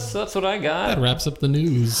 that's what I got. That wraps up the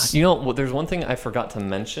news. You know, there's one thing I forgot to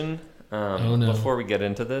mention before we get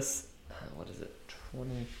into this. What is it?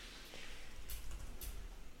 20.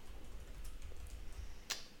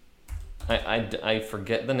 I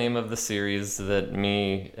forget the name of the series that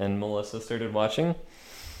me and Melissa started watching.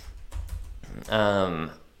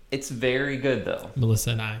 It's very good though.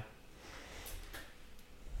 Melissa and I.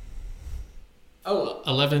 Oh,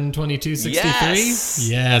 11/22/63.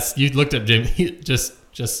 Yes, you looked up James.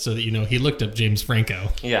 Just so that you know, he looked up James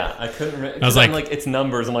Franco. Yeah, I couldn't. I was like, it's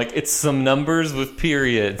numbers. I'm like, it's some numbers with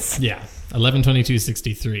periods. Yeah,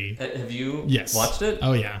 11/22/63. Have you watched it?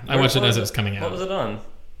 Oh yeah, I watched it as it was coming out. What was it on?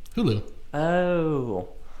 Hulu. Oh,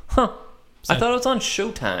 huh. I thought it was on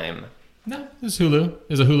Showtime. No, it was Hulu. It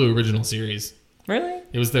was a Hulu original series. Really?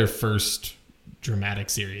 It was their first dramatic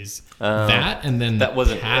series. That and then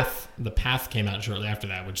The Path came out shortly after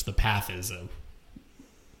that, which The Path is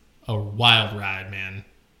a wild ride, man.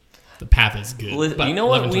 The Path is good. You know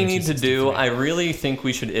what we need to do? I really think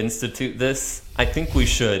we should institute this. I think we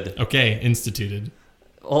should. Okay, instituted.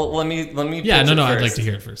 Well, let me. Yeah, no, I'd like to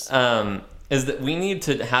hear it first. Is that we need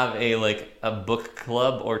to have a book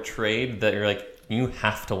club or trade that you're like, you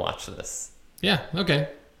have to watch this. Yeah. Okay.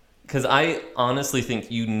 Because I honestly think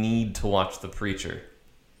you need to watch The Preacher.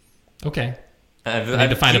 Okay. I need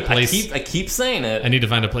to find a place. I keep saying it. I need to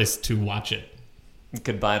find a place to watch it. You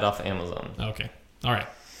could buy it off Amazon. Okay. All right.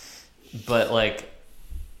 But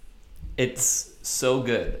it's so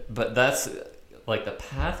good. But that's The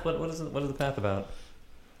Path. What is it? What is The Path about?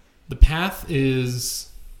 The Path is.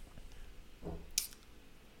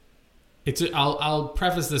 I'll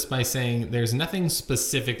preface this by saying there's nothing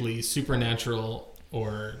specifically supernatural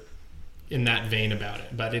or in that vein about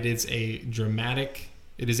it, but it is a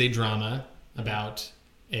drama about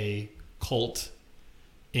a cult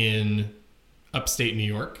in upstate New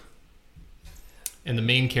York. And the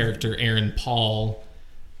main character, Aaron Paul,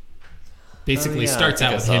 basically starts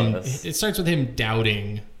out with him. It starts with him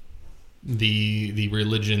doubting the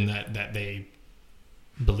religion that they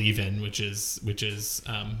believe in, which is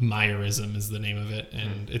Mayerism is the name of it,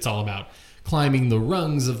 and it's all about climbing the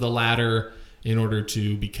rungs of the ladder in order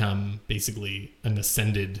to become basically an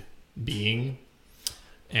ascended being.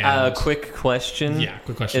 And quick question. Yeah,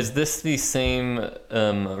 quick question. Is this the same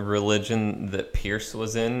religion that Pierce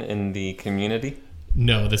was in the Community?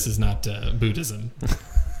 No, this is not Buddhism.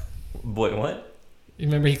 Wait, what?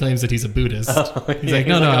 Remember, he claims that he's a Buddhist. He's like,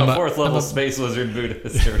 I'm a fourth level space wizard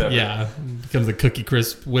Buddhist or whatever. Yeah, becomes a Cookie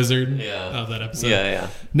Crisp wizard of that episode. Yeah.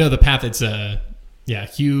 No, The Path. It's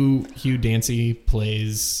Hugh Dancy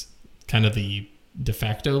plays kind of the de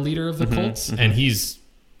facto leader of the cults, and he's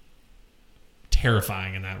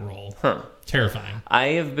terrifying in that role. Terrifying. I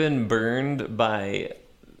have been burned by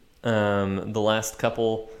the last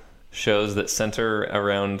couple shows that center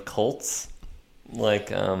around cults,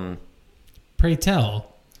 Pray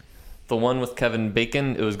tell. The one with Kevin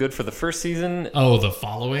Bacon, it was good for the first season. Oh, The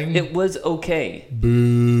Following? It was okay.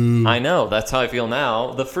 Boo. I know, that's how I feel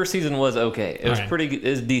now. The first season was okay. It was it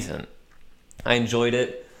was decent. I enjoyed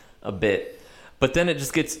it a bit. But then it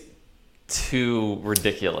just gets too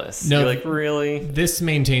ridiculous. No, you're like, really? This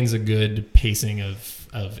maintains a good pacing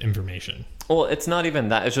of information. Well, it's not even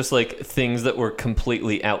that. It's just things that were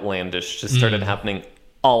completely outlandish just started happening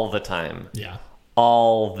all the time. Yeah.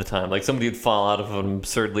 All the time. Somebody would fall out of an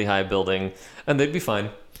absurdly high building and they'd be fine.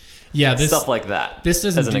 Yeah, stuff like that. This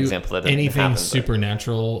doesn't as an do example that anything happen,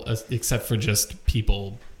 supernatural except for just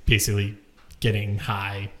people basically getting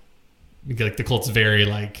high. The cult's very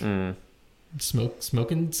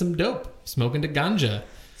smoking some dope, smoking to ganja.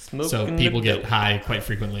 So people get high quite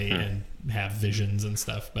frequently and have visions and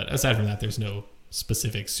stuff. But aside from that, there's no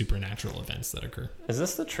specific supernatural events that occur. Is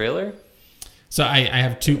this the trailer? So I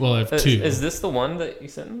have two. Well, I have two. Is this the one that you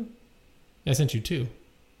sent me? I sent you two.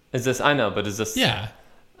 Is this? I know, but is this? Yeah.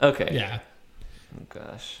 Okay. Yeah. Oh,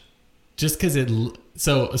 gosh. Just because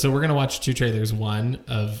so we're gonna watch two trailers. One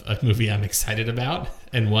of a movie I'm excited about,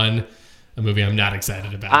 and one a movie I'm not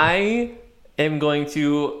excited about. I am going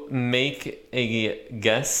to make a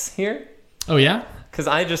guess here. Oh yeah? Because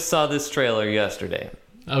I just saw this trailer yesterday.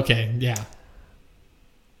 Okay. Yeah.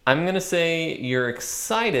 I'm going to say you're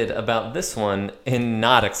excited about this one and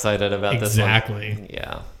not excited about this one. Exactly.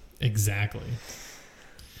 Yeah. Exactly.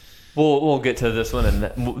 We'll get to this one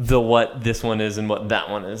and the what this one is and what that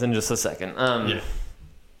one is in just a second. Yeah.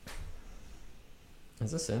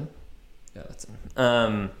 Is this in? Yeah, that's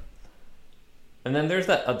in. And then there's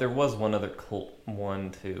that. There was one other cult one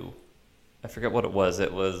too. I forget what it was.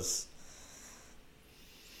 It was.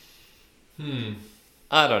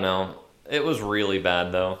 I don't know. It was really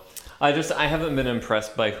bad though. I haven't been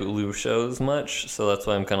impressed by Hulu shows much, so that's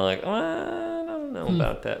why I'm kind of like, I don't know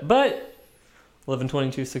about that. But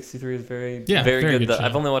 11/22/63 is very good.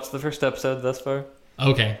 I've only watched the first episode thus far.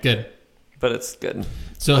 Okay, good. But it's good.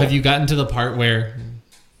 So have you gotten to the part where?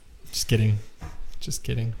 Just kidding.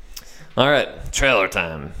 All right, trailer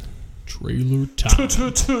time. Trailer time.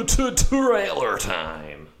 Trailer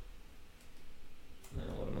time.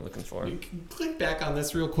 What am I looking for? You can click back on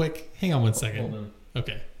this real quick. Hang on one second. Hold on.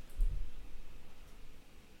 Okay.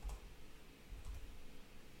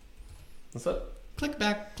 What's up? Click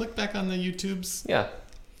back on the YouTubes. Yeah.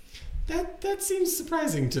 That seems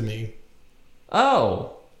surprising to me.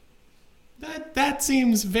 Oh. That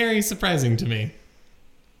seems very surprising to me.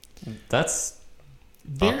 That's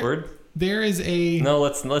awkward. There is a No,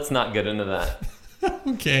 let's not get into that.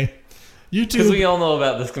 Okay. YouTube, because we all know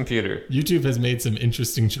about this computer. YouTube has made some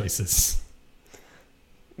interesting choices.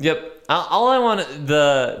 Yep. All I want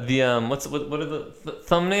the what are the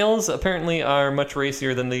thumbnails? Apparently are much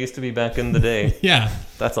racier than they used to be back in the day. Yeah.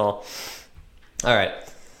 That's all. All right.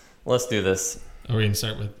 Let's do this. Are we gonna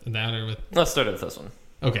start with that or with? Let's start with this one.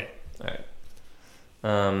 Okay. All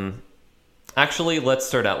right. Actually, let's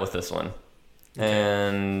start out with this one. Okay.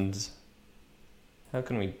 And how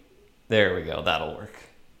can we? There we go. That'll work.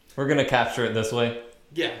 We're gonna capture it this way.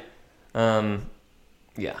 Yeah.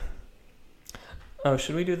 Yeah. Oh,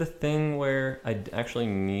 should we do the thing where I actually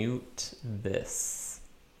mute this?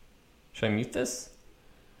 Should I mute this?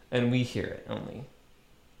 And we hear it only.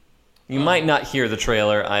 You might not hear the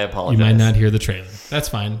trailer. I apologize. You might not hear the trailer. That's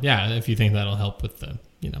fine. Yeah, if you think that'll help with the,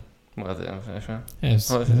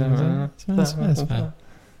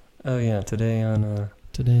 Oh yeah, today on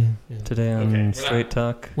Straight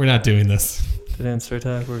Talk. We're not doing this. Today on Straight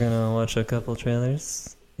Talk, we're gonna watch a couple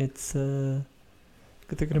trailers. It's they're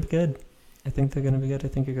gonna be good. I think they're gonna be good. I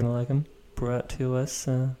think you're gonna like them. Brought to us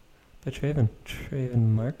by Traven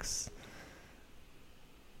Marks.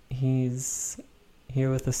 He's here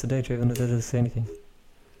with us today. Traven, does it say anything?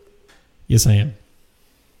 Yes, I am.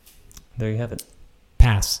 There you have it.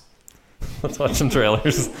 Pass. Let's watch some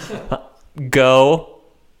trailers. Go.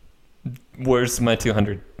 Where's my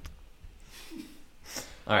 200?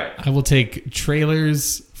 All right. I will take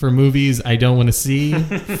trailers for movies I don't want to see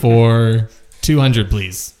for 200,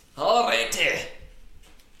 please. Alrighty.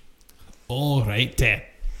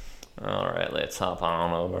 All right, let's hop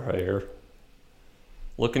on over here.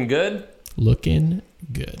 Looking good? Looking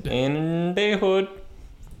good. In the hood.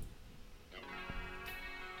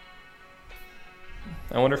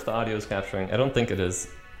 I wonder if the audio is capturing. I don't think it is.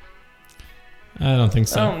 I don't think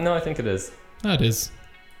so. Oh, no, I think it is. Oh, it is.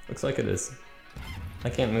 Looks like it is. I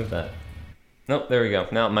can't move that. Nope, there we go.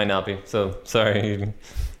 Now it might not be. So, sorry.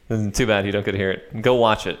 Too bad you don't get to hear it. Go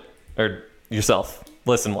watch it. Or yourself.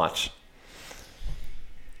 Listen, watch.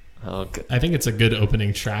 Oh, good. I think it's a good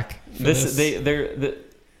opening track.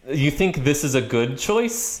 You think this is a good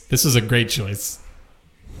choice? This is a great choice.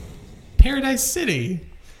 Paradise City.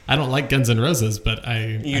 I don't like Guns N' Roses, but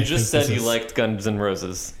You just said you liked Guns N'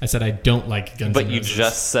 Roses. I said I don't like Guns N' Roses. But you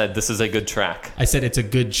just said this is a good track. I said it's a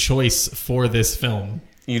good choice for this film.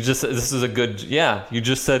 You just said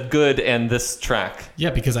good and this track. Yeah,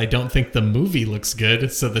 because I don't think the movie looks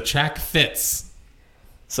good, so the track fits.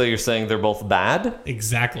 So you're saying they're both bad?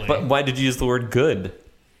 Exactly. But why did you use the word good?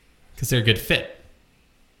 Because they're a good fit.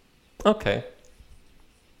 Okay.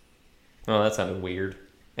 Oh, that sounded weird.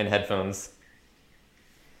 And headphones.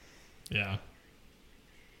 Yeah.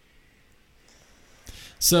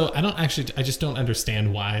 So I just don't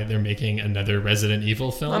understand why they're making another Resident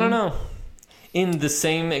Evil film. I don't know. In the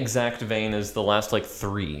same exact vein as the last,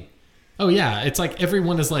 3. Oh, yeah. It's like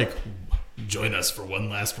everyone is like, join us for one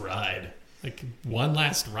last ride. Like, one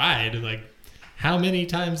last ride? Like, how many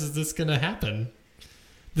times is this going to happen?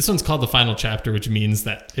 This one's called The Final Chapter, which means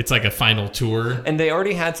that it's like a final tour. And they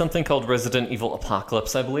already had something called Resident Evil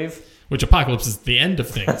Apocalypse, I believe. Which apocalypse is the end of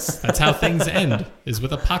things. That's how things end, is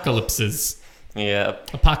with apocalypses. Yeah.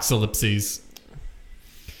 Apocalypses.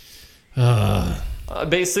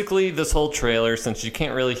 Basically, this whole trailer, since you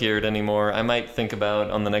can't really hear it anymore, I might think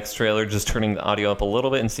about, on the next trailer, just turning the audio up a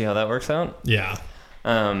little bit and see how that works out. Yeah.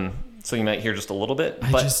 So you might hear just a little bit.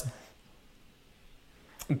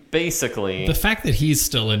 Basically... The fact that he's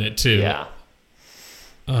still in it, too. Yeah.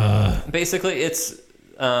 Basically, it's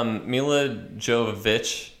Mila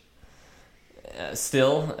Jovovich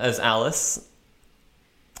still as Alice.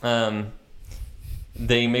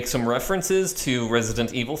 They make some references to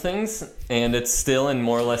Resident Evil things, and it's still in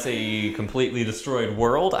more or less a completely destroyed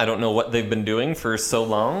world. I don't know what they've been doing for so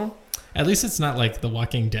long. At least it's not like the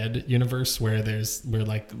Walking Dead universe where we're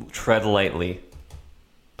like... Tread lightly.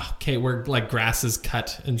 Okay, where like grass is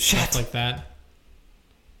cut and stuff like that.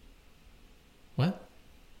 What?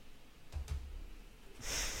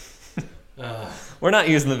 We're not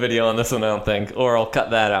using the video on this one, I don't think, or I'll cut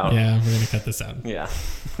that out. Yeah, we're going to cut this out. Yeah,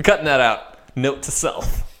 we're cutting that out. Note to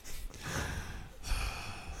self.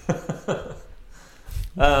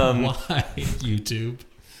 Why, YouTube?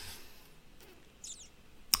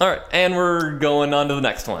 All right, and we're going on to the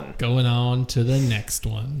next one.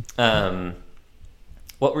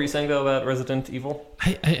 What were you saying, though, about Resident Evil?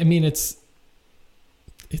 I mean, it's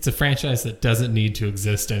a franchise that doesn't need to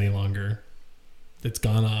exist any longer. It's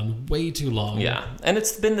gone on way too long. Yeah, and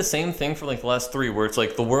it's been the same thing for the last 3, where it's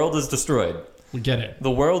like the world is destroyed. We get it.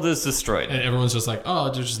 The world is destroyed. And everyone's just like,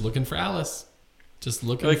 oh, they're just looking for Alice. just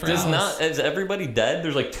looking for Alice. Is everybody dead?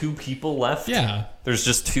 There's like 2 people left. Yeah, there's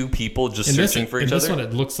just 2 people just searching for each other. In this one,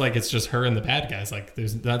 it looks like it's just her and the bad guys. Like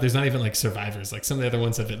there's not even like survivors. Like some of the other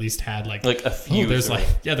ones have at least had like a few. There's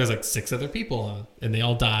like 6 other people, and they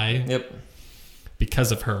all die. Yep.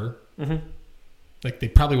 Because of her. Mm-hmm. Like they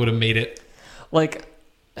probably would have made it. Like,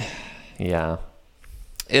 yeah,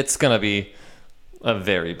 it's gonna be a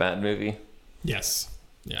very bad movie. Yes.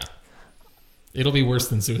 Yeah. It'll be worse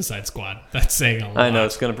than Suicide Squad. That's saying a lot. I know,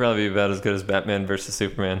 it's going to probably be about as good as Batman versus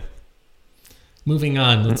Superman. Moving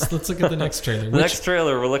on, let's look at the next trailer. The next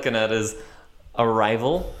trailer we're looking at is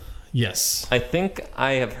Arrival. Yes. I think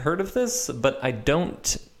I have heard of this, but I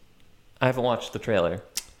haven't watched the trailer.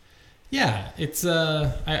 Yeah, it's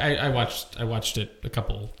I watched it a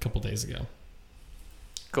couple days ago.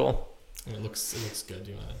 Cool. And it looks good.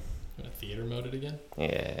 Do you want to theater mode it again?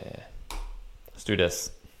 Yeah. Let's do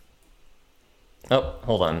this. Oh,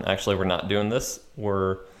 hold on. Actually, we're not doing this.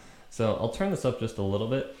 So I'll turn this up just a little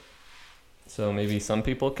bit, so maybe some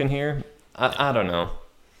people can hear. I don't know.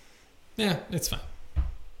 Yeah, it's fine.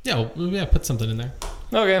 Yeah, put something in there.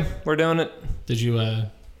 Okay, we're doing it. Did you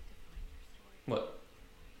What?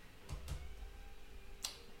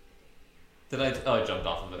 I jumped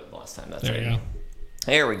off of it last time. That's there right. You go.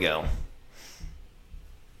 There we go.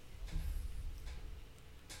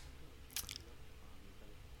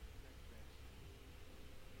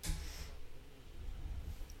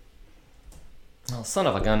 Oh, son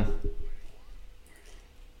of a gun.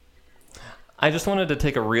 I just wanted to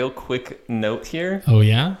take a real quick note here. Oh,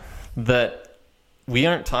 yeah? That we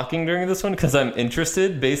aren't talking during this one because I'm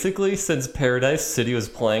interested. Basically, since Paradise City was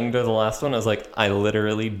playing during the last one, I was like, I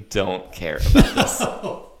literally don't care about this.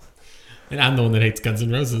 And I'm the one that hates Guns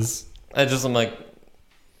N' Roses. I'm like,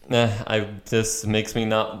 this makes me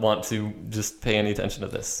not want to just pay any attention to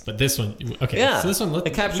this. But this one, okay. Yeah, so this one,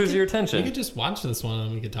 it captures your attention. You could just watch this one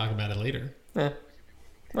and we could talk about it later. Yeah.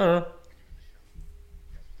 I don't know.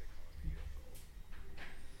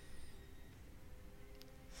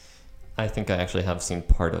 I think I actually have seen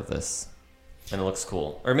part of this, and it looks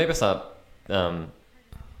cool. Or maybe I saw some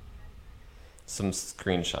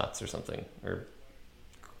screenshots or something, or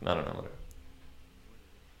I don't know. Whatever.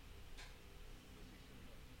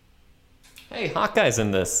 Hey, Hawkeye's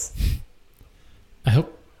in this.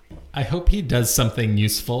 I hope he does something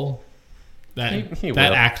useful. That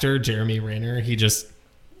actor, Jeremy Renner, he just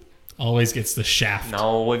always gets the shaft.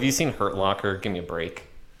 No, have you seen Hurt Locker? Give me a break.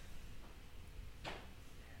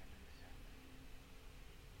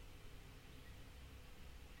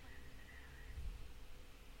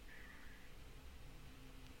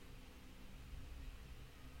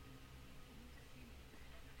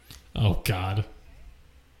 Oh, God.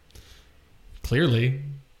 Clearly.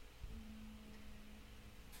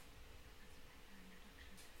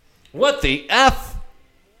 What the F?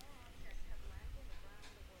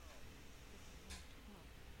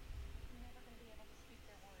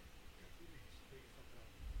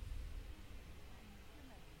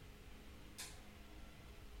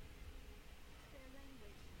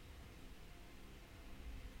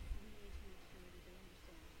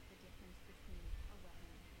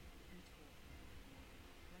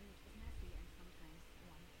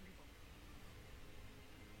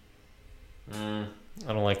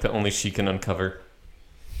 I don't like that only she can uncover.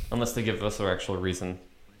 Unless they give us our actual reason.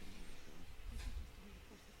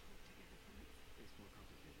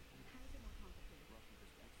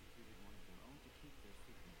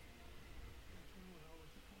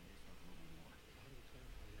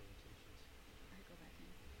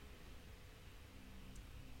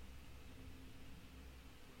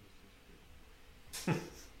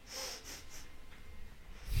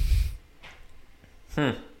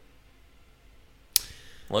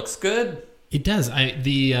 Looks good. It does. I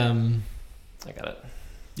got it.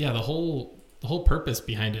 Yeah, the whole purpose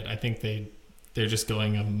behind it, I think they're just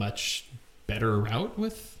going a much better route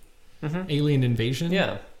with alien invasion.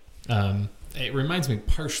 Yeah. It reminds me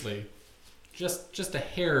partially, just a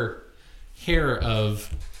hair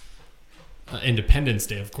of Independence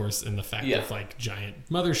Day, of course, in the fact of like giant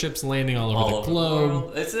motherships landing all over the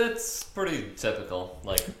globe. It's pretty typical,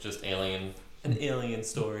 like just an alien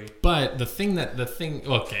story. But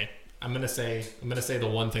okay, I'm gonna say the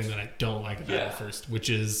one thing that I don't like about it first, which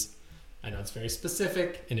is, I know it's very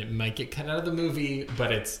specific and it might get cut out of the movie, but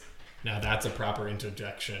that's a proper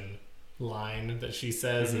interjection line that she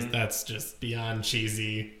says. That's just beyond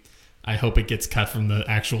cheesy. I hope it gets cut from the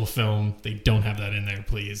actual film. They don't have that in there,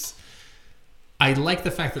 please. I like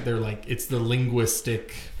the fact that they're like, it's the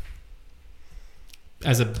linguistic.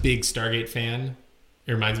 As a big Stargate fan,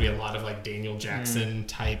 it reminds me a lot of like Daniel Jackson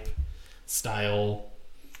type style.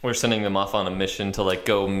 We're sending them off on a mission to like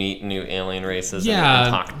go meet new alien races.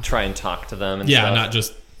 Yeah. And try and talk to them. And stuff. Not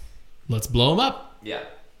just let's blow them up. Yeah.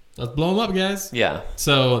 Let's blow them up, guys. Yeah.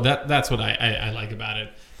 So that's what I like about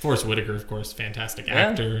it. Forrest Whitaker, of course, fantastic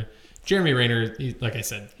actor. Jeremy Renner, like I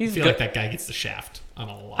said, I feel like that guy gets the shaft on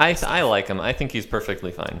a lot. I like him. I think he's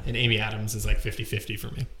perfectly fine. And Amy Adams is like 50-50 for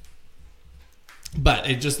me. But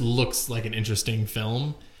it just looks like an interesting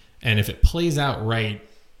film, and if it plays out right,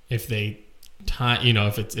 if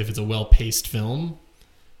it's a well-paced film,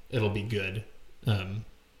 it'll be good.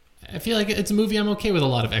 I feel like it's a movie I'm okay with a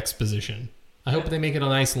lot of exposition. I hope they make it a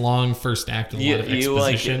nice long first act with a lot of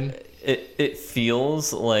exposition. Like it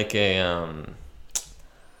feels like a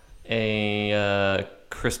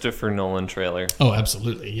Christopher Nolan trailer. Oh,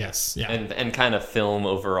 absolutely, yes, yeah, and kind of film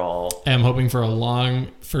overall. I'm hoping for a long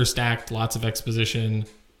first act, lots of exposition,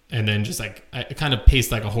 and then just like I kind of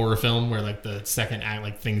paced like a horror film where like the second act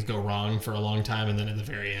like things go wrong for a long time, and then at the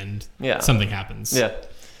very end, something happens. Yeah,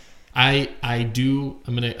 I'm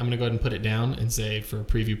gonna go ahead and put it down and say for a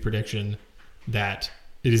preview prediction that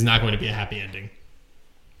it is not going to be a happy ending.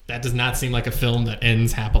 That does not seem like a film that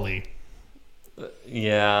ends happily.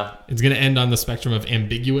 Yeah. It's going to end on the spectrum of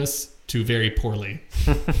ambiguous to very poorly.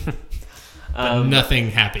 But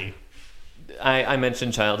nothing happy. I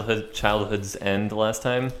mentioned Childhood's End last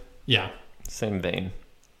time. Yeah. Same vein.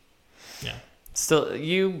 Yeah. Still,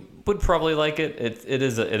 you would probably like it. It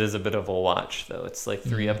is a bit of a watch, though. It's like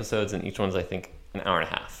 3 episodes, and each one's, I think, an hour and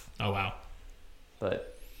a half. Oh, wow. But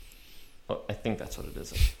I think that's what it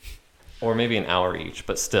is. Or maybe an hour each,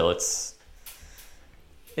 but still, it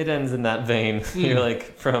ends in that vein. You're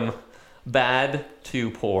like from bad to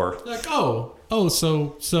poor. Like, so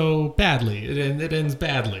badly. It ends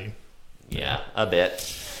badly. Yeah, a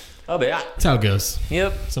bit. That's how it goes.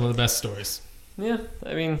 Yep. Some of the best stories. Yeah,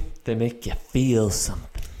 I mean, they make you feel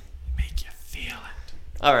something. Make you feel it.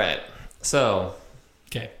 All right, so.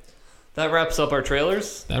 Okay. That wraps up our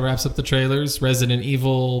trailers. That wraps up the trailers. Resident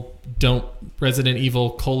Evil, don't want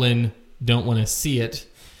to see it.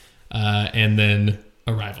 And then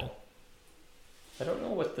Arrival. I don't know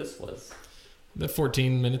what this was. The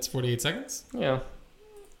 14 minutes, 48 seconds? Yeah.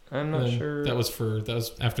 I'm not sure. That was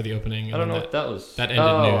after the opening. I don't know what that was. That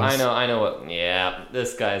ended news. I know what. Yeah,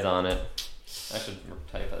 this guy's on it. I should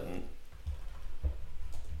type it in.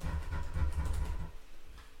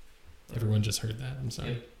 Everyone just heard that. I'm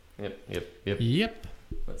sorry. Yep.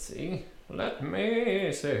 Let's see. Let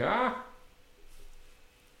me see.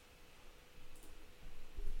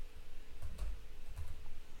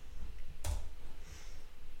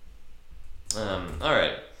 All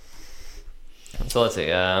right. So let's see.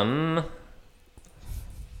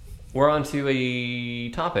 We're on to a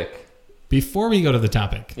topic. Before we go to the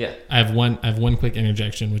topic, yeah, I have one quick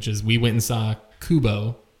interjection, which is we went and saw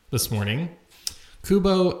Kubo this morning.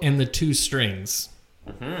 Kubo and the Two Strings.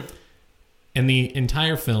 Mm-hmm. In the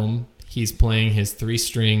entire film, he's playing his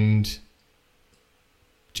 3-stringed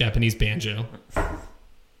Japanese banjo.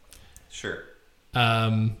 Sure.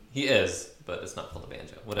 He is, but it's not called a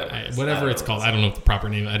banjo. Whatever it's called. I don't know what the proper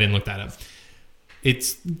name. I didn't look that up.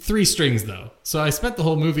 It's 3 strings though. So I spent the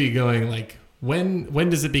whole movie going like, when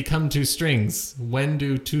does it become 2 strings? When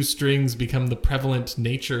do 2 strings become the prevalent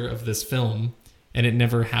nature of this film? And it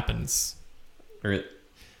never happens. Right.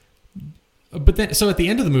 But then, so at the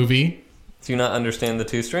end of the movie, do you not understand the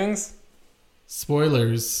 2 strings?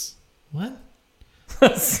 Spoilers. What?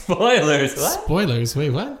 Spoilers. What? Spoilers. Wait,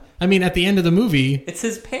 what? I mean, at the end of the movie, it's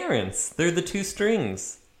his parents. They're the 2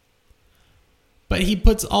 strings. But he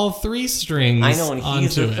puts all 3 strings. I know, and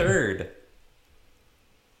he's the 3rd.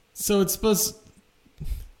 So it's supposed.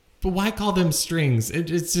 But why call them strings?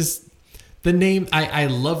 It's just the name. I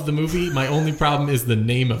love the movie. My only problem is the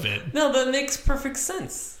name of it. No, that makes perfect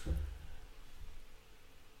sense.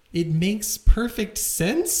 It makes perfect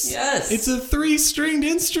sense? Yes. It's a 3-stringed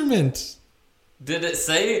instrument. Did it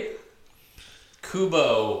say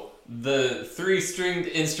Kubo, the 3-stringed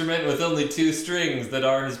instrument with only 2 strings that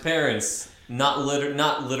are his parents? Not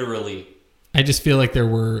literally. I just feel like there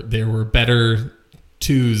were better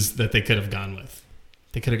 2s that they could have gone with.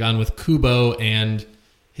 They could have gone with Kubo and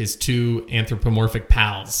his 2 anthropomorphic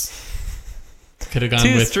pals. Could have gone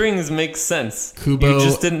 2 with strings makes sense. Kubo. You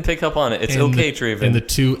just didn't pick up on it. It's okay, Traven. And the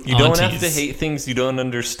 2 You don't have to hate things you don't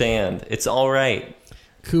understand. It's all right.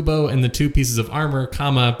 Kubo and the 2 pieces of armor,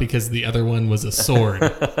 because the other one was a sword.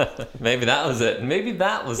 Maybe that was it. Maybe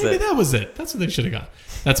that was it. That's what they should have got.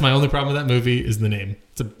 That's my only problem with that movie is the name.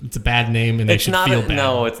 It's a bad name, and they should feel bad.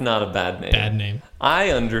 No, it's not a bad name. Bad name. I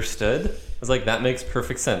understood. I was like, that makes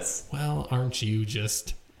perfect sense. Well, aren't you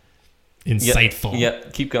just insightful?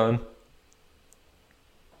 Yep. Keep going.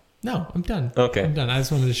 No, I'm done. Okay. I'm done. I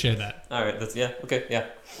just wanted to share that. All right. Okay.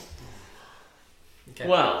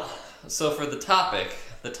 Well, so for the topic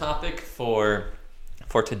for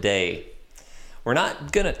today, we're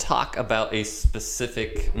not going to talk about a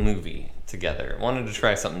specific movie together. I wanted to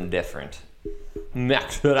try something different.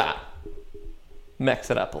 Max it up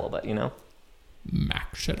a little bit, you know?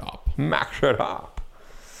 Max it up.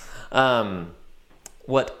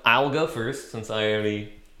 What I'll go first, since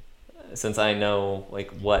I know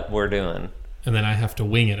like what we're doing. And then I have to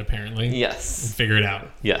wing it, apparently. Yes. And figure it out.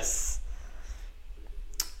 Yes.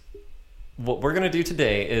 What we're going to do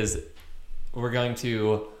today is we're going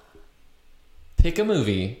to pick a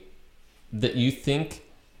movie that you think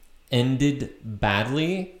ended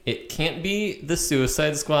badly. It can't be The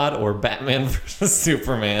Suicide Squad or Batman vs.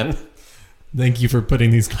 Superman. Thank you for putting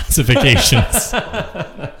these classifications.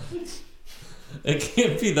 It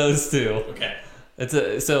can't be those two. Okay.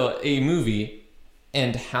 So a movie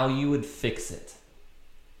and how you would fix it.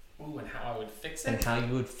 Ooh, and how I would fix it? And how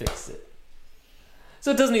you would fix it.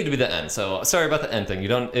 So it doesn't need to be the end. So sorry about the end thing.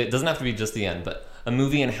 It doesn't have to be just the end, but a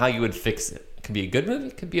movie and how you would fix it. It could be a good movie,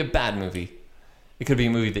 it could be a bad movie. It could be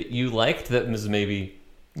a movie that you liked that was maybe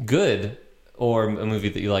good, or a movie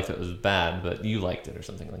that you liked that was bad, but you liked it or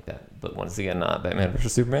something like that. But once again, not Batman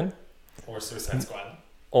vs. Superman. Or Suicide Squad.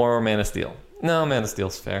 Or Man of Steel. No, Man of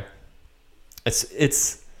Steel's fair.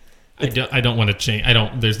 I don't want to change.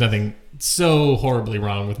 There's nothing so horribly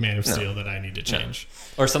wrong with Man of Steel that I need to change.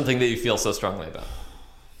 No. Or something that you feel so strongly about.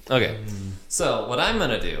 Okay. So what I'm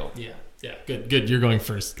gonna do. Yeah. Good. You're going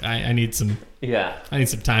first. I need some. Yeah. I need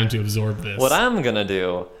some time to absorb this. What I'm gonna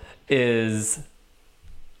do is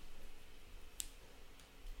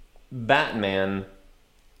Batman,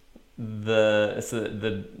 the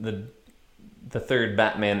third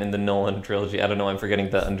Batman in the Nolan trilogy. I don't know. I'm forgetting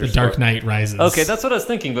the underscore. The Dark Knight Rises. Okay, that's what I was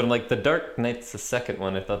thinking. But I'm like, the Dark Knight's the second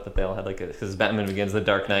one. I thought that they all had because Batman Begins, the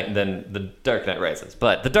Dark Knight, and then the Dark Knight Rises.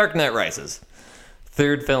 But the Dark Knight Rises,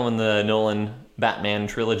 third film in the Nolan Batman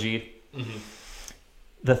trilogy. Mm-hmm.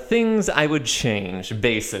 The things I would change,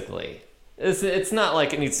 basically, it's not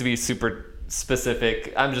like it needs to be super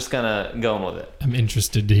specific. I'm just kind of going with it. I'm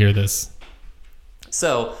interested to hear this.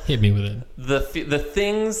 So hit me with it. The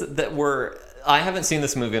things that were. I haven't seen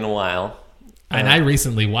this movie in a while. And I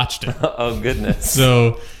recently watched it. Oh, goodness.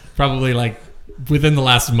 So probably like within the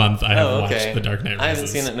last month, I have watched The Dark Knight Rises. I haven't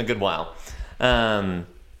seen it in a good while.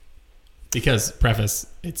 Because, preface,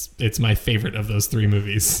 it's my favorite of those three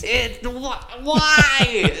movies.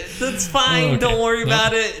 Why? That's fine. Okay. Don't worry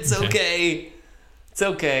about it. It's okay. It's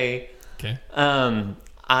okay. Okay.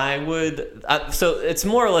 I would... so it's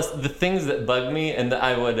more or less the things that bug me, and that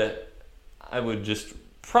I would just...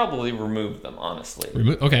 probably remove them, honestly.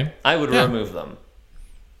 Okay. I would remove them.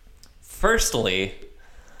 Firstly,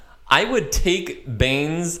 I would take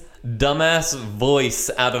Bane's dumbass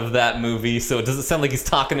voice out of that movie so it doesn't sound like he's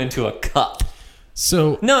talking into a cup.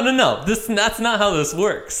 So No. That's not how this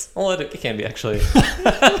works. Well, it can be, actually.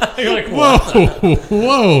 You're like,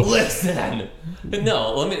 whoa. Listen.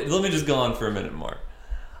 No, let me just go on for a minute more.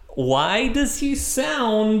 Why does he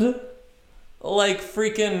sound like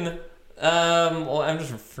freaking... well, I'm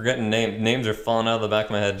just forgetting names are falling out of the back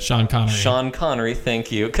of my head. Sean Connery,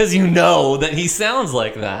 thank you. Because you know that he sounds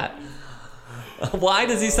like that. Why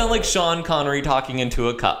does he sound like Sean Connery talking into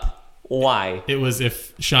a cup? Why? It was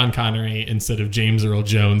if Sean Connery, instead of James Earl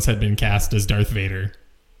Jones, had been cast as Darth Vader.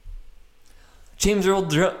 James Earl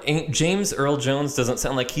Jones doesn't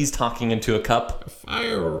sound like he's talking into a cup.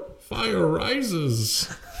 Fire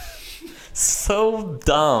rises. So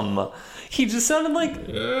dumb. He just sounded like...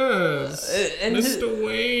 Yes, and Mr.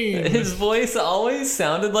 Wayne. His voice always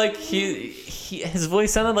sounded like his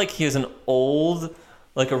voice sounded like he is an old...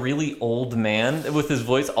 like a really old man with his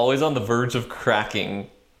voice always on the verge of cracking.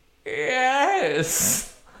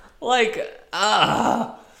 Yes! Like,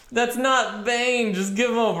 that's not Bane. Just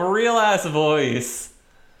give him a real-ass voice.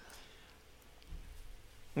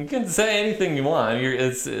 You can say anything you want.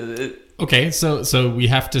 Okay, so we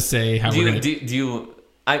have to say how we're going to...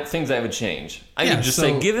 things I would change. I would just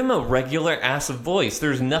say, give him a regular ass voice.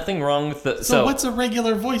 There's nothing wrong with the... So what's a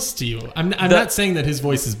regular voice to you? I'm not saying that his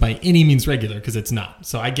voice is by any means regular, because it's not.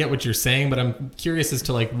 So I get what you're saying, but I'm curious as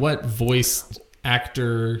to like what voice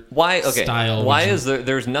actor style... Why is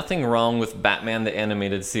there's nothing wrong with Batman the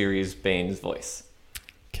Animated Series Bane's voice.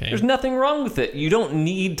 Okay. There's nothing wrong with it. You don't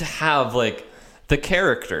need to have like the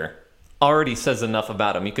character... already says enough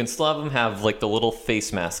about him. You can still have him have like the little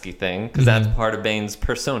face masky thing because that's part of Bane's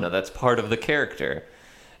persona. That's part of the character.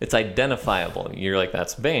 It's identifiable. You're like,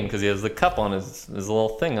 that's Bane because he has the cup on his little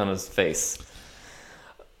thing on his face.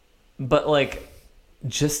 But like,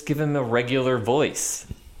 just give him a regular voice.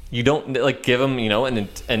 You don't like give him,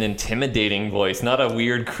 an intimidating voice, not a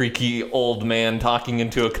weird, creaky old man talking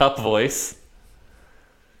into a cup voice.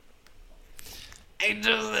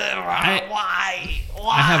 Why?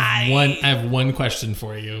 I have one question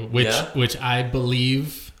for you, which I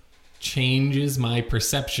believe changes my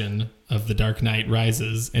perception of The Dark Knight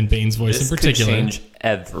Rises and Bane's voice in particular. Could change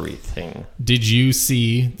everything. Did you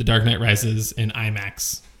see The Dark Knight Rises in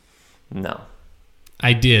IMAX? No.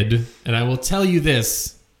 I did, and I will tell you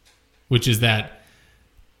this, which is that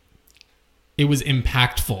it was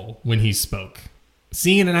impactful when he spoke.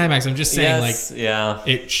 Seeing it in IMAX, I'm just saying,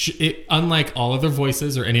 it unlike all other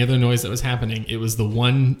voices or any other noise that was happening, it was the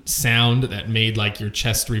one sound that made like your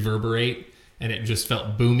chest reverberate, and it just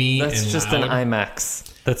felt boomy and loud. That's just an IMAX.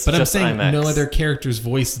 But I'm saying IMAX. No other character's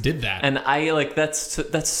voice did that, and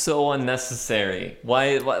that's so unnecessary.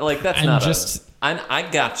 Why? Like that's I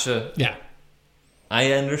gotcha. Yeah,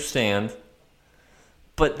 I understand.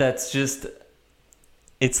 But that's just,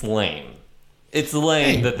 it's lame. It's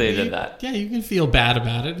lame that they did that. Yeah, you can feel bad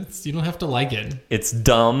about it. You don't have to like it. It's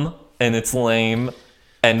dumb and it's lame,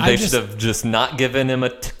 and they should have just not given him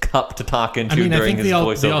a cup to talk into during his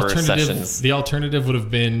voiceover sessions. The alternative would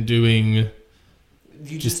have been doing an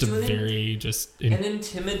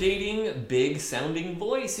intimidating, big-sounding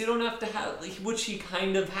voice. You don't have to have, which he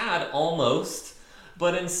kind of had almost.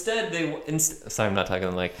 But instead, sorry, I'm not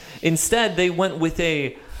talking like. Instead, they went with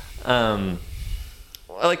a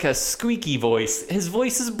squeaky voice. His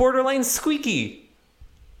voice is borderline squeaky.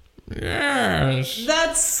 Yes.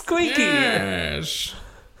 That's squeaky. Yes.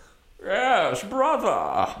 Yes,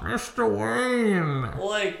 brother. Mr. Wayne.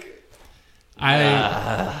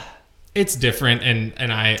 It's different,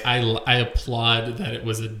 and I applaud that it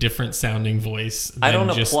was a different sounding voice. I don't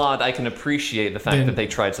applaud. I can appreciate the fact that they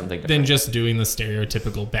tried something different than just doing the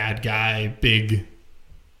stereotypical bad guy, big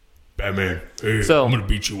Batman. Hey, so I'm gonna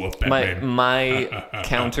beat you up, Batman. My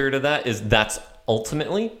counter to that is that's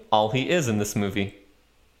ultimately all he is in this movie.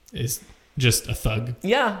 Is just a thug.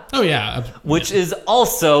 Yeah. Oh yeah. Which is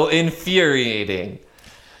also infuriating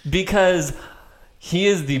because he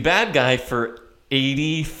is the bad guy for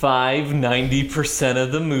 85-90%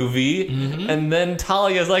 of the movie, and then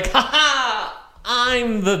Talia's like, ha,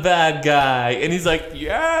 I'm the bad guy, and he's like,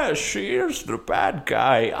 yeah, she is the bad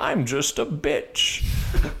guy, I'm just a bitch.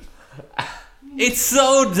 It's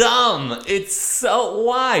so dumb. It's so,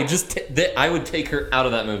 why? I would take her out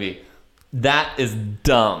of that movie. That is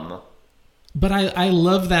dumb. But I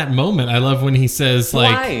love that moment. I love when he says,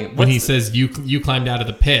 like, when he says, you climbed out of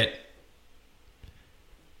the pit.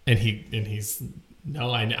 And he's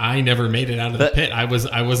no, I never made it out of the pit. I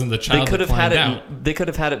wasn't the child that climbed out. They could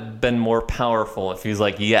have had it been more powerful if he was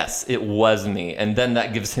like, yes, it was me, and then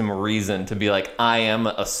that gives him a reason to be like, I am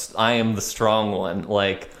the strong one.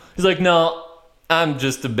 Like he's like, no, I'm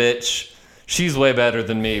just a bitch. She's way better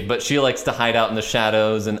than me, but she likes to hide out in the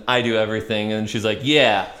shadows, and I do everything. And she's like,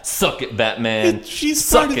 yeah, suck it, Batman.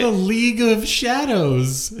 She's part of the League of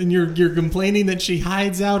Shadows, and you're complaining that she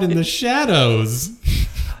hides out in the shadows.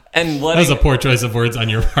 And that was a poor choice of words on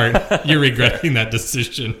your part. You're regretting that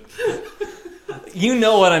decision. You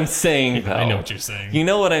know what I'm saying, though. I know what you're saying. You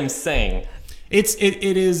know what I'm saying. It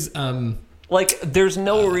is like there's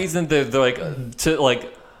no reason to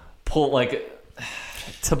pull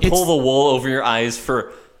the wool over your eyes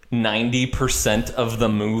for 90% of the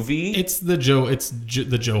movie. It's the Joe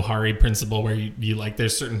Hari principle where you like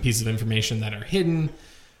there's certain pieces of information that are hidden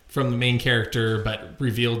from the main character but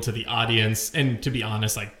revealed to the audience. And to be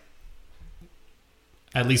honest, like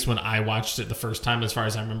at least when I watched it the first time, as far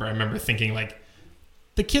as I remember thinking like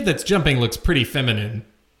the kid that's jumping looks pretty feminine.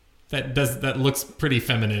 That looks pretty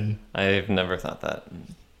feminine. I've never thought that.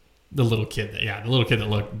 The little kid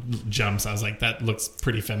that jumps. I was like, that looks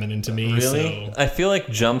pretty feminine to me. Really? So. I feel like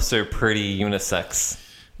jumps are pretty unisex.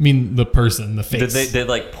 I mean, the person, the face. Did they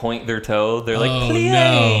like point their toe? They're like, plie!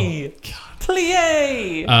 No. God.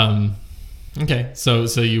 Plie! Okay, so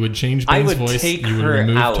you would change Bane's voice. You would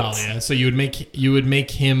remove Talia. So you would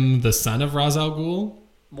make him the son of Ra's al Ghul.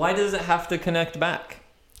 Why does it have to connect back?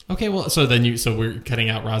 Okay, well, so we're cutting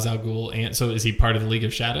out Ra's al Ghul, and so is he part of the League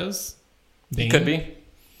of Shadows? Bane? He could be.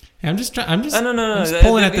 I'm just no. I'm just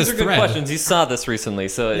pulling at this these are good thread. Questions. You saw this recently,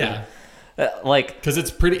 so yeah, because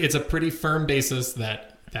it's a pretty firm basis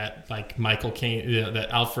that like Michael Caine,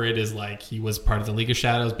 that Alfred is like he was part of the League of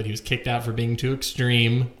Shadows, but he was kicked out for being too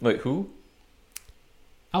extreme. Wait, who?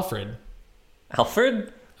 Alfred.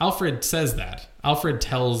 Alfred says that. Alfred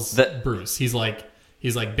tells Bruce, he's like,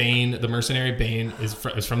 He's like Bane, the mercenary. Bane is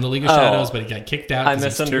from the League of Shadows, but he got kicked out. I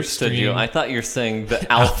misunderstood you. I thought you were saying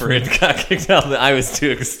that Alfred got kicked out. That I was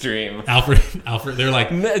too extreme. Alfred. They're like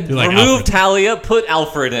remove Alfred. Talia, put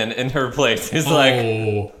Alfred in her place. He's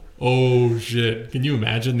oh shit! Can you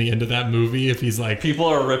imagine the end of that movie if he's like people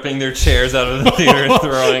are ripping their chairs out of the theater and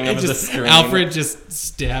throwing them at the screen? Alfred just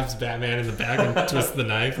stabs Batman in the back and twists the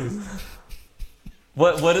knife.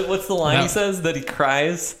 What's the line he says that he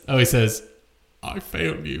cries? Oh, he says, "I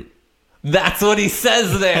failed you." That's what he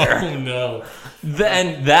says there. Oh no!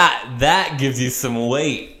 Then that gives you some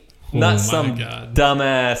weight, not some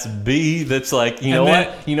dumbass B that's like, you know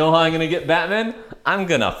what? You know how I'm gonna get Batman? I'm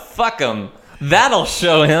gonna fuck him. That'll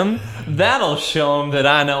show him. That'll show him that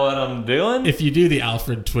I know what I'm doing. If you do the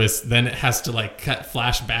Alfred twist, then it has to like cut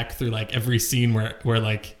flashback through like every scene where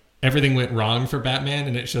like everything went wrong for Batman,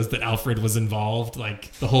 and it shows that Alfred was involved.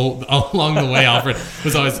 Like all along the way, Alfred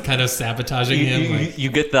was always kind of sabotaging him.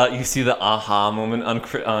 You see the aha moment on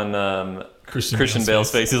Christian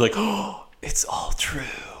Bale's face. He's like, oh, it's all true.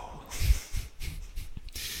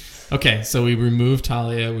 Okay, so we remove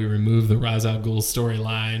Talia, we remove the Ra's al Ghul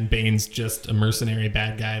storyline. Bane's just a mercenary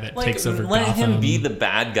bad guy that takes over Gotham. Let him be the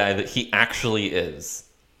bad guy that he actually is.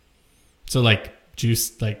 So like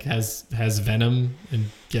Juice like has Venom and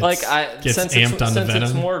gets since amped on the Venom.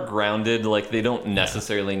 It's more grounded, like they don't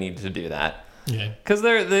necessarily need to do that. Yeah. Because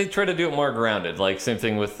they try to do it more grounded. Like same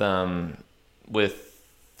thing with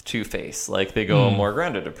Two-Face. Like they go a more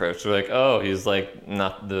grounded approach. They're like, oh, he's like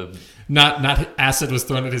not acid was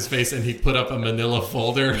thrown at his face and he put up a manila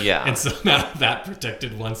folder. Yeah. And somehow that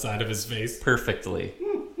protected one side of his face perfectly.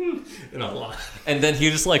 In a lot. And then he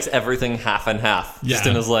just likes everything half and half. Yeah. Just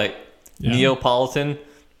in his like Neapolitan.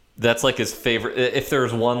 That's like his favorite. If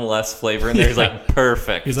there's one less flavor in there, he's like,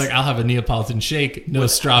 perfect. He's like, I'll have a Neapolitan shake, no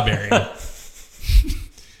strawberry.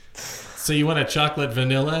 So you want a chocolate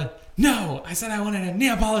vanilla? No, I said I wanted a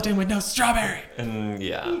Neapolitan with no strawberry. And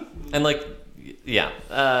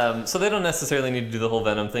so they don't necessarily need to do the whole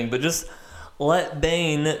Venom thing, but just let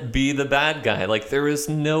Bane be the bad guy. Like there is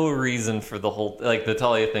no reason for the whole like the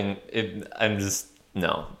Talia thing. I'm just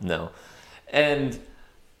no. And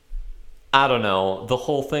I don't know, the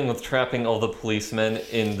whole thing with trapping all the policemen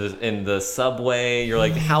in the subway. You're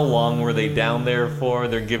like, how long were they down there for?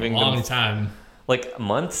 They're giving them long time. Like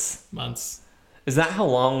months? Months. Is that how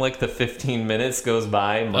long like the 15 minutes goes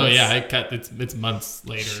by? Months? Oh yeah, it's months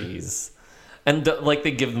later. Jeez. And like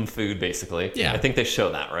they give them food basically. Yeah. I think they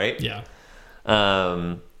show that, right? Yeah.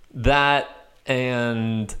 That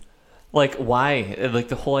and like why? Like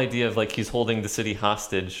the whole idea of like he's holding the city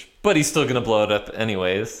hostage, but he's still gonna blow it up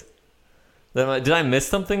anyways. Did I miss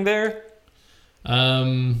something there?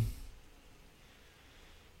 Yeah,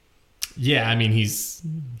 I mean he's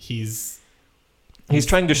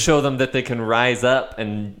trying to show them that they can rise up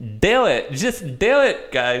and do it. Just do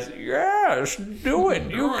it, guys. Yes, do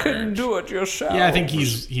it. You can do it yourself. Yeah, I think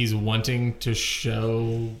he's wanting to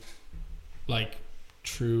show like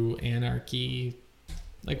true anarchy.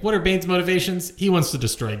 Like, what are Bane's motivations? He wants to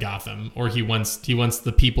destroy Gotham, or he wants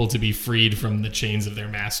the people to be freed from the chains of their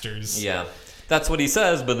masters. Yeah, that's what he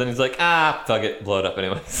says. But then he's like, fuck it, blow it up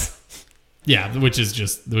anyways. Yeah, which is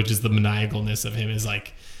the maniacalness of him is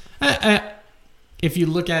like, if you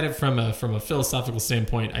look at it from a philosophical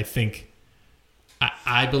standpoint, I think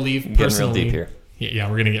I believe personally. Getting real deep here.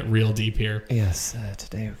 Yeah, we're gonna get real deep here. Yes,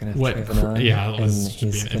 today we're gonna have Trayvon on. Yeah, this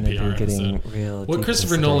should be an NPR episode. Real what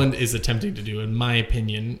Christopher Nolan is attempting to do, in my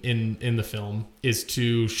opinion, in the film, is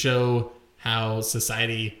to show how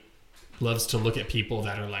society loves to look at people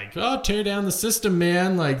that are like, oh, tear down the system,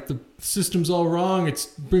 man. Like the system's all wrong. It's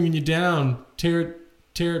bringing you down. Tear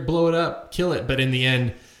it, blow it up, kill it. But in the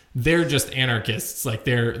end, they're just anarchists. Like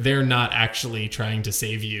they're not actually trying to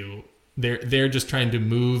save you. They're just trying to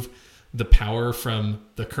move the power from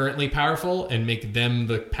the currently powerful and make them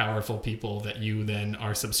the powerful people that you then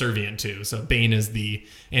are subservient to. So Bane is the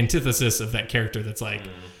antithesis of that character that's like,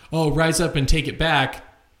 oh, rise up and take it back,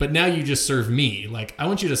 but now you just serve me. Like, I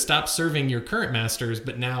want you to stop serving your current masters,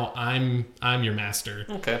 but now I'm your master.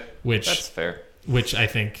 Okay. That's fair. Which I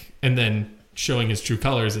think, and then showing his true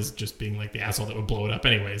colors is just being like the asshole that would blow it up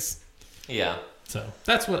anyways. Yeah. So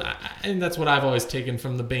that's what I've always taken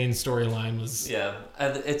from the Bane storyline was. Yeah,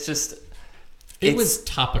 it's just. It was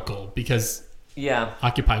topical because. Yeah.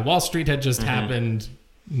 Occupy Wall Street had just happened,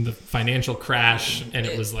 the financial crash, and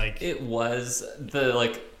it was like. It was the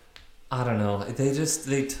like, I don't know.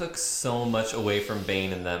 They took so much away from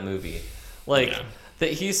Bane in that movie, like. Yeah.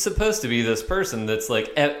 That he's supposed to be this person that's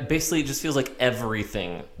like basically it just feels like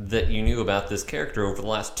everything that you knew about this character over the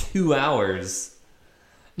last 2 hours.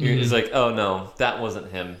 It's like, oh no, that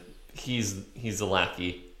wasn't him. he's a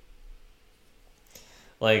lackey.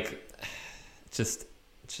 Like, just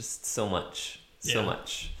so much.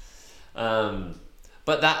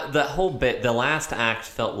 But that whole bit, the last act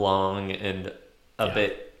felt long and a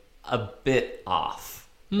bit off.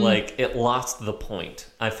 Like, it lost the point.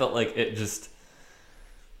 I felt like it just,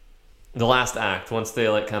 the last act, once they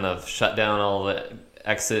like kind of shut down all the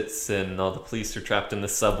exits and all the police are trapped in the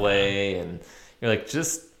subway, and you're like,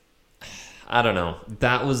 just, I don't know.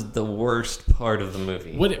 That was the worst part of the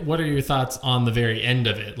movie. What are your thoughts on the very end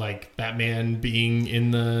of it? Like Batman being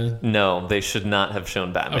in the... No, they should not have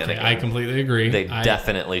shown Batman Okay, again. I completely agree. They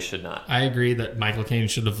definitely should not. I agree that Michael Caine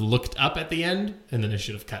should have looked up at the end, and then it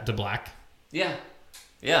should have cut to black. Yeah.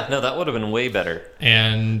 Yeah, no, that would have been way better.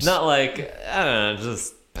 And... Not like, I don't know,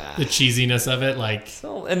 just... The cheesiness of it, like...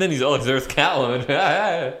 So, and then he's, there's Catwoman.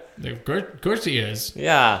 Of course he is.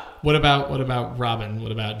 Yeah. What about Robin?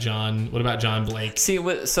 What about John? What about John Blake? See,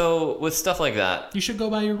 with stuff like that... You should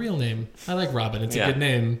go by your real name. I like Robin. It's a good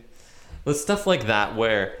name. With stuff like that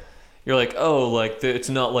where you're like, it's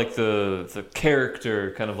not like the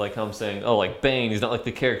character, kind of like how I'm saying, like Bane, he's not like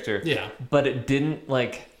the character. Yeah. But it didn't,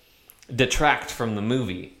 like... detract from the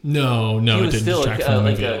movie. No, he was it didn't still detract from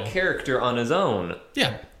the movie. Like a character on his own.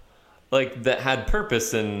 Yeah, like that had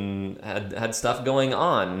purpose and had stuff going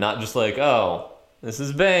on. Not just like, this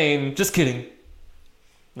is Bane. Just kidding.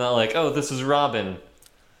 Not like, this is Robin.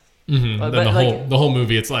 Mm-hmm. But the whole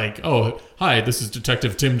movie, it's like, hi, this is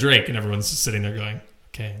Detective Tim Drake, and everyone's just sitting there going,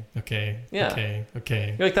 okay, yeah,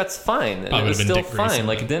 okay. You're like, that's fine. Probably it was still Dick fine.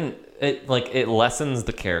 Grayson, like it lessens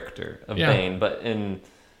the character of Bane, but in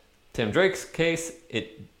Tim Drake's case,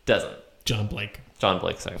 it doesn't. John Blake,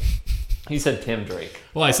 sorry. You said Tim Drake.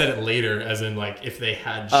 Well, I said it later, as in like if they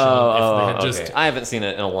had shown, okay. I haven't seen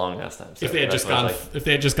it in a long ass time. So if they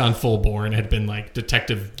had just gone full bore and had been like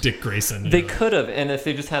Detective Dick Grayson, they could have, and if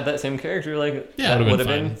they just had that same character, that would have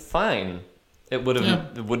been fine. It would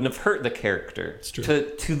have. It wouldn't have hurt the character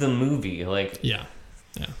to the movie. Yeah.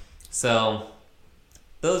 So,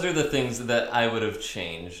 those are the things that I would have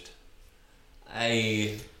changed.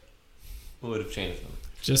 I would have changed them.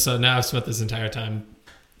 Just so now I've spent this entire time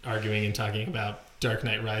arguing and talking about Dark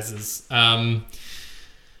Knight Rises.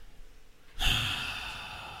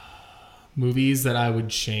 Movies that I would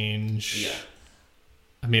change. Yeah.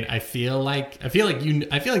 I mean, I feel like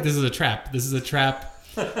this is a trap. This is a trap.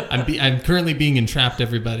 I'm currently being entrapped,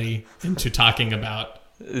 everybody, into talking about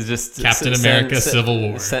just Captain America: Civil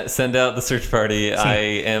War. Send out the search party. I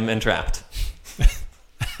am entrapped.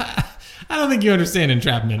 I don't think you understand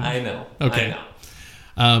entrapment. I know. Okay.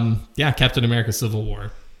 I know. Captain America: Civil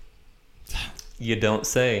War. You don't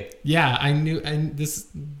say. Yeah, I knew. This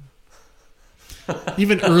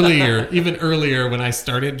even earlier when I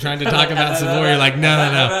started trying to talk about Civil War, you're like,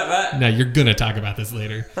 no, you're gonna talk about this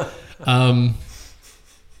later.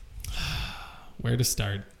 Where to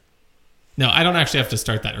start? No, I don't actually have to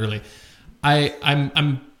start that early. I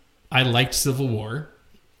liked Civil War.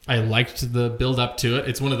 I liked the build up to it.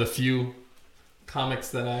 It's one of the few comics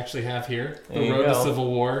that I actually have here. The Road to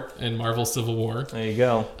Civil War and Marvel Civil War. There you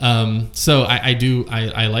go. So I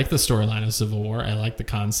like the storyline of Civil War. I like the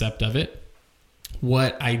concept of it.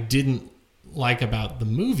 What I didn't like about the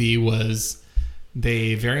movie was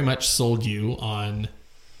they very much sold you on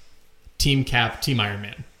Team Cap, Team Iron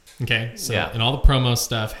Man. Okay? So and all the promo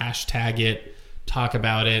stuff, hashtag it, talk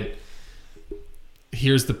about it.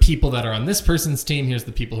 Here's the people that are on this person's team. Here's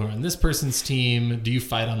the people who are on this person's team. Do you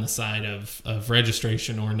fight on the side of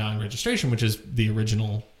registration or non-registration, which is the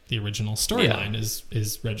original storyline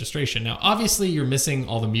is registration. Now, obviously, you're missing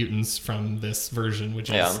all the mutants from this version,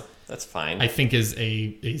 which is that's fine. I think is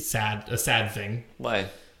a sad thing. Why?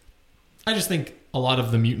 I just think a lot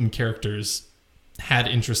of the mutant characters had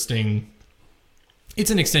interesting. It's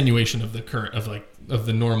an extenuation of of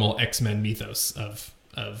the normal X-Men mythos of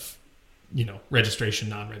registration,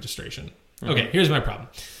 non-registration. Mm-hmm. Okay, here's my problem.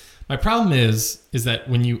 My problem is that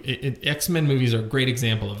when X-Men movies are a great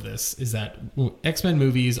example of this, is that X-Men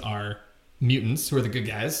movies are mutants who are the good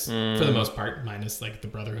guys for the most part, minus like the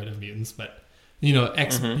Brotherhood of Mutants, but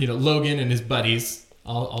Logan and his buddies,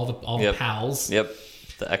 all the pals. Yep.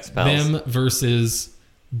 The X-Pals. Them versus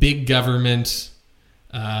big government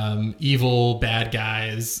evil bad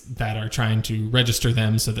guys that are trying to register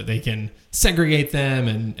them so that they can segregate them,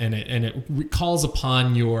 and it calls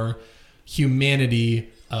upon your humanity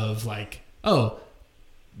of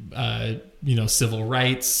civil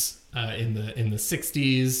rights in the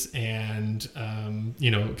 60s and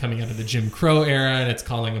coming out of the Jim Crow era, and it's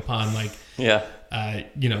calling upon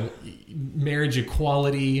marriage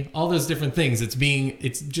equality, all those different things. It's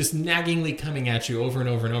just naggingly coming at you over and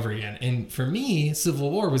over and over again. And for me,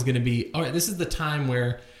 Civil War was going to be, all right, this is the time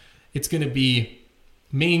where it's going to be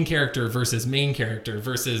main character versus main character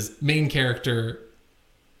versus main character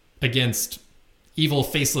against evil,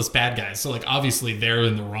 faceless bad guys. So, like, obviously they're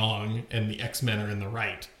in the wrong and the X-Men are in the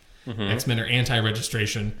right. Mm-hmm. X-Men are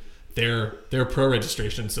anti-registration. They're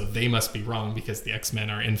pro-registration, so they must be wrong because the X-Men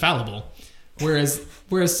are infallible. Whereas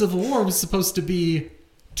Civil War was supposed to be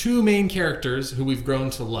two main characters who we've grown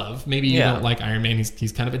to love. Maybe you don't like Iron Man.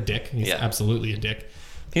 He's kind of a dick. He's absolutely a dick.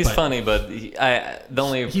 He's funny, but the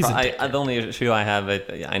only issue I have,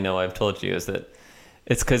 I know I've told you, is that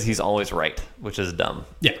it's because he's always right, which is dumb.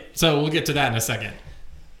 Yeah, so we'll get to that in a second.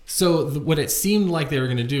 So what it seemed like they were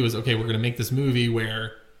going to do is, okay, we're going to make this movie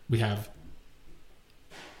where we have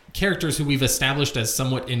characters who we've established as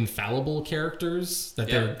somewhat infallible characters, that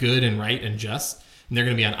they're good and right and just, and they're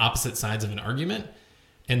going to be on opposite sides of an argument,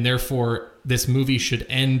 and therefore this movie should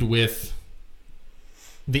end with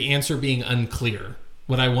the answer being unclear.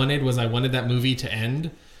 What I wanted that movie to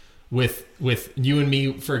end with you and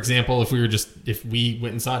me, for example, if we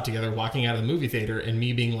went and saw it together, walking out of the movie theater, and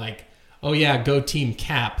me being like, oh yeah, go Team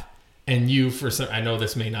Cap, and you, I know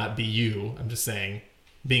this may not be you, I'm just saying,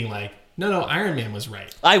 being like, no, Iron Man was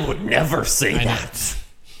right. I would never say that.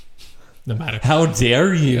 No matter. How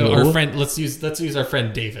dare you? Our friend, let's use our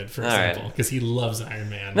friend David, for example, because he loves Iron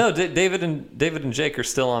Man. No, David and Jake are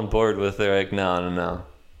still on board with, they're like, no.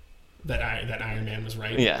 That Iron Man was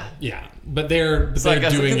right. Yeah. But they're doing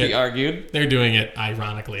it. Could be argued. They're doing it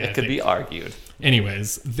ironically. It could be argued.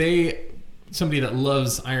 Anyways, somebody that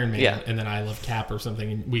loves Iron Man, and then I love Cap or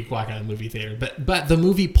something, and we walk out of the movie theater. But the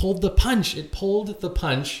movie pulled the punch. It pulled the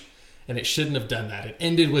punch, and it shouldn't have done that. It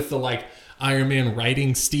ended with the Iron Man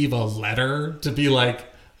writing Steve a letter to be like,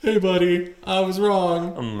 hey buddy, I was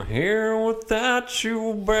wrong. I'm here without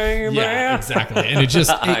you, baby. Yeah, exactly. And it just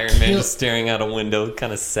Iron Man just staring out a window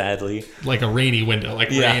kind of sadly. Like a rainy window.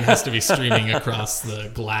 Rain has to be streaming across the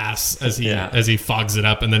glass as he fogs it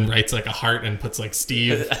up, and then writes a heart and puts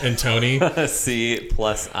Steve and Tony. C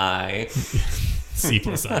plus I. C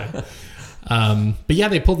plus I. But yeah,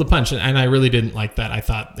 they pulled the punch, and I really didn't like that. I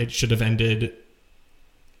thought it should have ended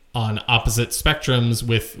on opposite spectrums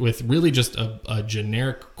with really just a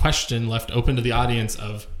generic question left open to the audience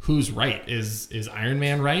of who's right. Is Iron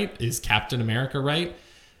Man right? Is Captain America right?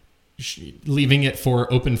 Leaving it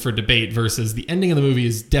open for debate, versus the ending of the movie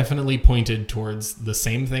is definitely pointed towards the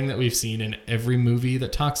same thing that we've seen in every movie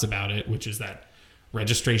that talks about it, which is that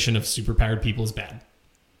registration of superpowered people is bad.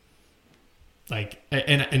 So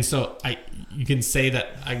you can say that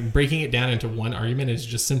I'm breaking it down into one argument is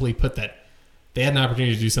just simply put that they had an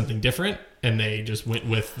opportunity to do something different, and they just went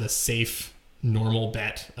with the safe, normal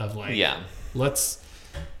bet of let's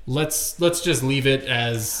just leave it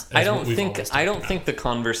as I don't think the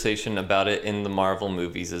conversation about it in the Marvel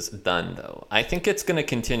movies is done, though. I think it's going to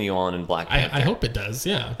continue on in Black Panther. I hope it does.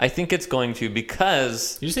 Yeah, I think it's going to,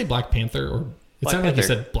 because did you say Black Panther, or it sounded like you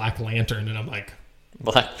said Black Lantern, and I'm like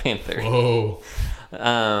Black Panther. Whoa.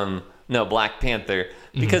 No, Black Panther,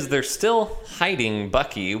 because they're still hiding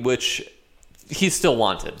Bucky, which he's still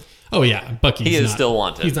wanted. Oh yeah, Bucky is still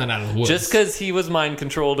wanted. He's not out of the woods. Just because he was mind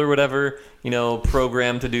controlled or whatever,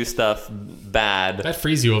 programmed to do stuff bad. That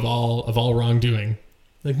frees you of all wrongdoing.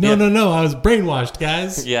 No, I was brainwashed,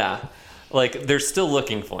 guys. Yeah, they're still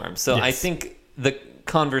looking for him. So yes. I think the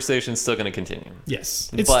conversation's still going to continue. Yes,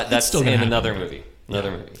 but that's still in another movie.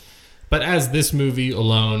 Movie. But as this movie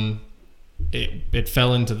alone, it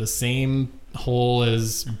fell into the same hole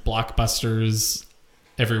as blockbusters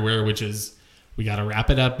everywhere, which is, we got to wrap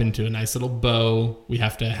it up into a nice little bow. We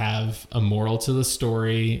have to have a moral to the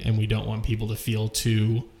story, and we don't want people to feel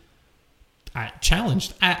too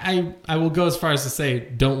challenged. I will go as far as to say,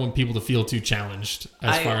 don't want people to feel too challenged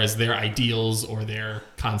as far as their ideals or their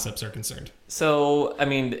concepts are concerned. So, I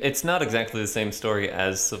mean, it's not exactly the same story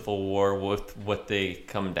as Civil War with what they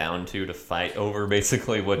come down to fight over,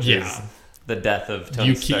 basically, which is the death of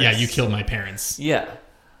Tony Stark. You killed my parents. Yeah.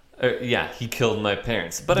 He killed my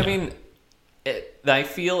parents. But I mean, I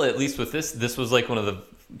feel, at least with this was one of the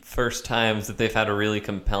first times that they've had a really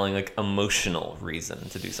compelling, emotional reason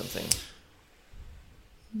to do something.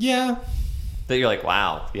 Yeah. That you're like,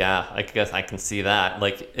 wow, yeah, I guess I can see that.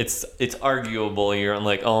 It's arguable. You're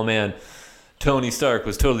oh man, Tony Stark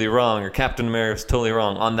was totally wrong, or Captain America was totally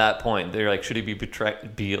wrong on that point. They're should he be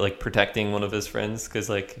protecting one of his friends?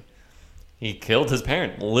 Because he killed his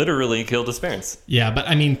parent, literally killed his parents. Yeah, but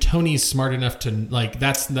I mean, Tony's smart enough to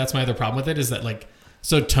that's my other problem with it, is that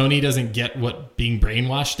so Tony doesn't get what being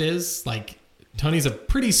brainwashed is. Tony's a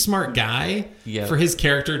pretty smart guy. Yeah. For his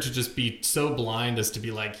character to just be so blind as to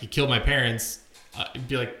be like, he killed my parents,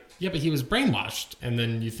 be like, yeah, but he was brainwashed. And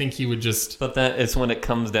then you think he would just... But that is when it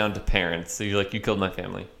comes down to parents. So you're like, you killed my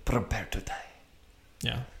family. Prepare to die.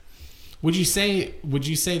 Yeah. Would you say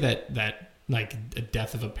that like a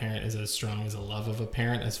death of a parent is as strong as a love of a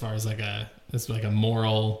parent as far as like a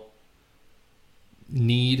moral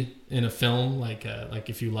need in a film? Like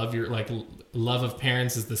if you love your, like, love of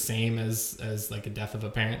parents is the same as like a death of a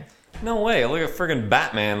parent? No way. Look at friggin'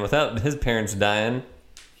 Batman. Without his parents dying,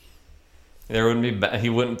 there wouldn't be. He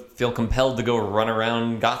wouldn't feel compelled to go run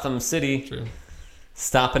around Gotham City, True,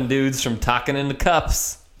 stopping dudes from talking into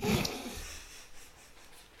cups.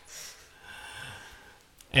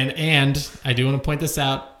 And I do want to point this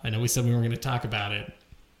out. I know we said we weren't going to talk about it.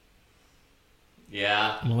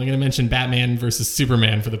 Yeah. I'm only going to mention Batman versus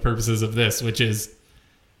Superman for the purposes of this, which is...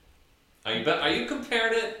 Are you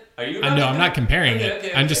comparing it? No, I'm not comparing it.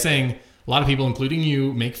 Okay, I'm just saying a lot of people, including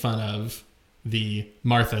you, make fun of the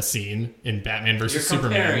Martha scene in Batman versus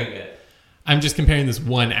Superman. You're comparing it. I'm just comparing this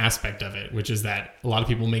one aspect of it, which is that a lot of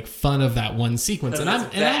people make fun of that one sequence, and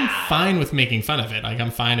I'm fine with making fun of it. Like, I'm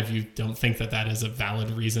fine if you don't think that is a valid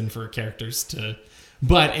reason for characters to,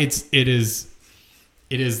 but it is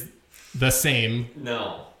the same.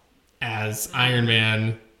 No. As Iron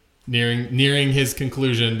Man nearing his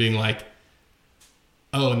conclusion, being like,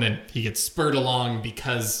 oh, and then he gets spurred along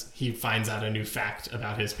because he finds out a new fact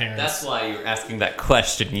about his parents. That's why you're asking that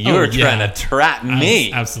question. You were trying to trap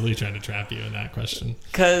me. I was absolutely trying to trap you in that question.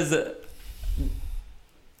 Because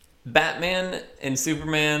Batman and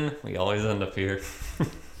Superman, we always end up here.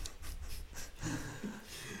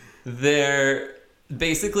 They're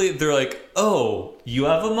like, oh, you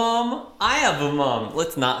have a mom? I have a mom.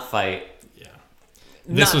 Let's not fight. Yeah.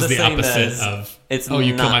 This was the opposite of,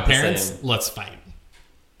 you kill my parents? Let's fight.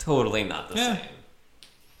 Totally not the same.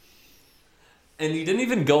 And you didn't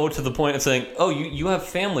even go to the point of saying, oh, you have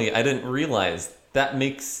family. I didn't realize. That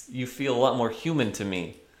makes you feel a lot more human to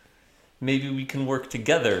me. Maybe we can work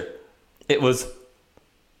together. It was,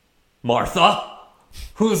 Martha?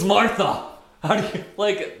 Who's Martha? How do you...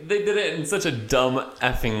 Like, they did it in such a dumb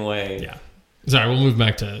effing way. Yeah. Sorry, we'll move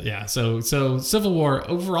back to... Yeah, so Civil War,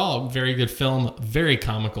 overall, very good film. Very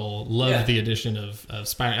comical. Love the addition of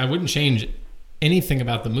Spider-Man. I wouldn't change anything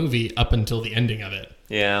about the movie up until the ending of it.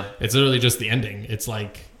 Yeah. It's literally just the ending. It's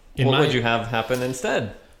like... What would you have happen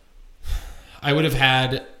instead? I would have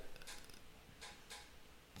had...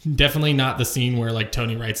 Definitely not the scene where, like,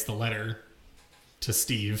 Tony writes the letter to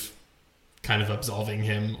Steve, kind of absolving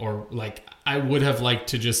him, or, like, I would have liked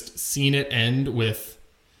to just seen it end with,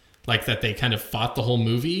 like, that they kind of fought the whole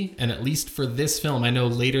movie, and at least for this film, I know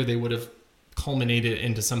later they would have culminated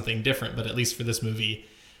into something different, but at least for this movie,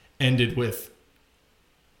 ended with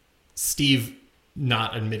Steve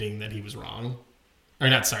not admitting that he was wrong. Or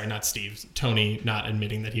not Steve. Tony not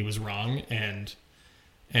admitting that he was wrong, and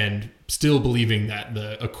still believing that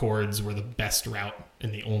the Accords were the best route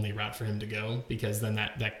and the only route for him to go, because then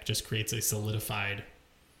that just creates a solidified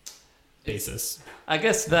basis. I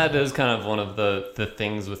guess that is kind of one of the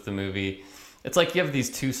things with the movie. It's like you have these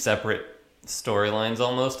two separate storylines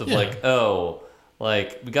almost of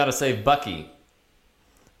we got to save Bucky.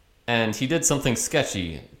 And he did something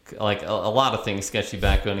sketchy, like a lot of things sketchy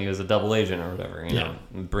back when he was a double agent or whatever, you know,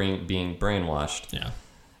 being brainwashed. Yeah.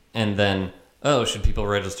 And then, should people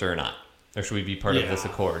register or not? Or should we be part of this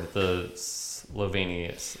accord? The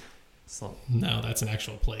Slovenia... No, that's an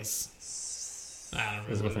actual place. I don't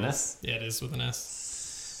know. Is it with an S? Yeah, it is with an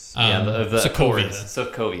S. The Sokovia.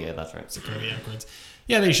 Sokovia, that's right. Sokovia Accords.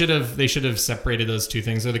 Yeah, they should have separated those two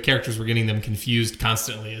things. Or the characters were getting them confused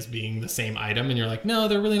constantly as being the same item, and you're like, no,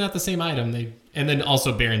 they're really not the same item. And then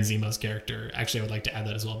also Baron Zemo's character. Actually, I would like to add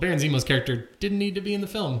that as well. Baron Zemo's character didn't need to be in the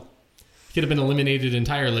film. He could have been eliminated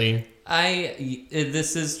entirely.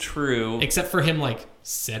 This is true. Except for him, like,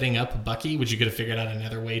 setting up Bucky, which you could have figured out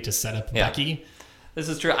another way to set up Bucky. This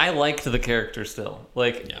is true. I liked the character still.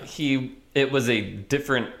 It was a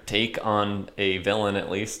different take on a villain, at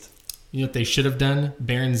least. You know what they should have done?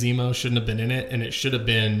 Baron Zemo shouldn't have been in it, and it should have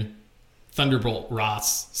been Thunderbolt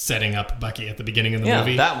Ross setting up Bucky at the beginning of the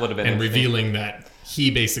movie. Yeah, that would have been and revealing that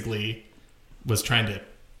he basically was trying to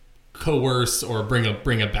coerce or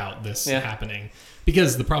bring about this happening.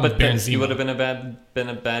 Because the problem with Baron Zemo... he would have been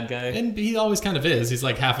a bad guy. And he always kind of is. He's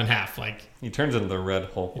like half and half. Like he turns into the Red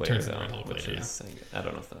Hulk later. I don't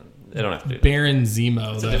know if they don't have to do Baron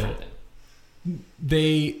Zemo, it's a different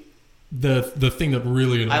thing. The thing that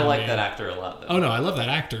really annoyed me... I like that actor a lot, though. Oh, no, I love that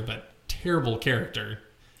actor, but terrible character.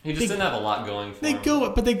 He just didn't have a lot going for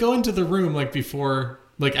him. But they go into the room, like, before...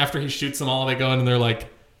 Like, after he shoots them all, they go in and they're like,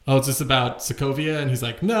 oh, it's just about Sokovia? And he's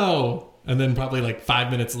like, no. And then probably like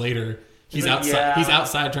 5 minutes later, he's outside. Yeah. He's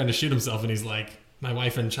outside trying to shoot himself, and he's like, my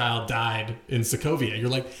wife and child died in Sokovia. You're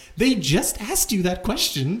like, they just asked you that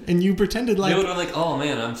question, and you pretended like... They would have been like, oh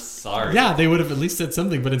man, I'm sorry. Yeah, they would have at least said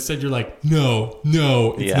something, but instead you're like, no,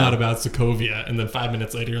 it's not about Sokovia. And then 5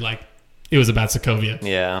 minutes later, you're like, it was about Sokovia.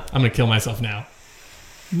 Yeah. I'm going to kill myself now.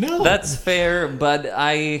 No. That's fair, but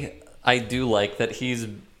I do like that he's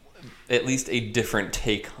at least a different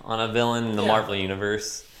take on a villain in the Marvel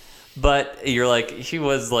Universe. But you're like, he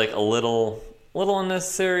was like a little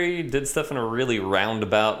unnecessary, did stuff in a really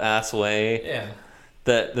roundabout ass way. Yeah.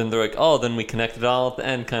 That then they're like, oh, then we connect it all at the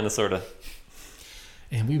end, kind of, sort of.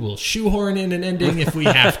 And we will shoehorn in an ending if we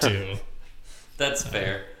have to. That's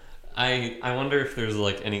fair. I wonder if there's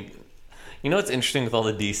like any... You know what's interesting with all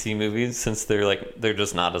the DC movies, since they're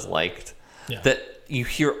just not as liked? Yeah. That you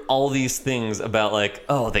hear all these things about like,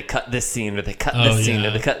 oh, they cut this scene, or they cut this scene, or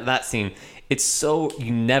they cut that scene. It's so...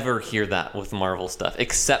 You never hear that with Marvel stuff,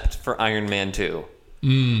 except for Iron Man 2.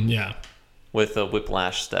 Yeah. With the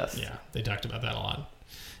Whiplash stuff. Yeah, they talked about that a lot.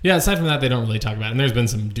 Yeah, aside from that, they don't really talk about it. And there's been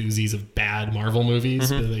some doozies of bad Marvel movies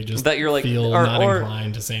that they just that you're like, feel not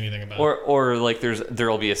inclined to say anything about. Or like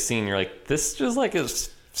there'll be a scene you're like, this just like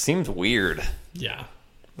seems weird. Yeah.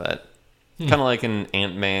 But kind of like in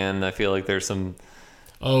Ant-Man, I feel like there's some...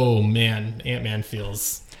 Oh, man. Ant-Man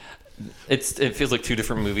feels... It feels like two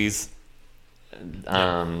different movies.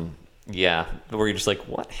 Yeah. Where you're just like,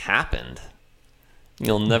 what happened?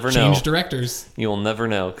 You'll never know. Change directors. You'll never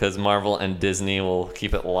know, because Marvel and Disney will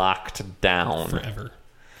keep it locked down. Forever.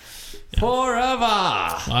 Yeah. Forever!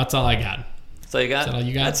 Well, that's all I got. That's all you got? Is that all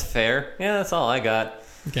you got? That's fair. Yeah, that's all I got.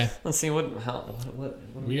 Okay. Let's see what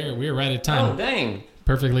we are right at time. Oh, dang.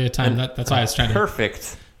 Perfectly at time. That's why I was trying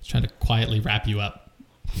to quietly wrap you up.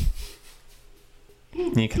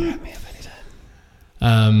 You can wrap me up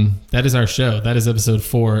anytime. That is our show. That is episode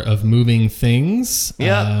 4 of Moving Things.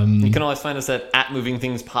 Yeah. You can always find us at Moving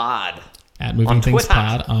Things Pod. At Moving Things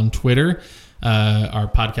Pod on Twitter. Our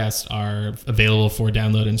podcasts are available for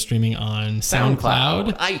download and streaming on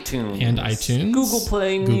SoundCloud, iTunes, Google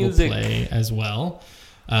Play Music, as well,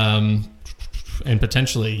 and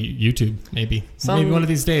potentially YouTube. Maybe one of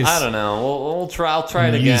these days. I don't know. We'll try. I'll try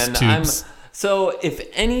it again. So if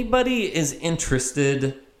anybody is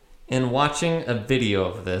interested in watching a video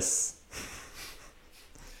of this,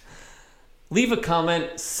 leave a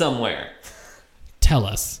comment somewhere. Tell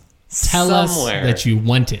us that you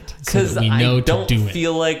want it, so that we know to do it. I don't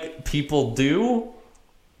feel like people do,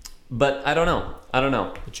 but I don't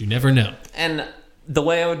know. But you never know. And the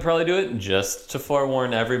way I would probably do it, just to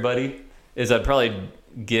forewarn everybody, is I'd probably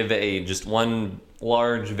give just one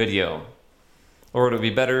large video. Or it would be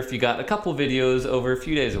better if you got a couple videos over a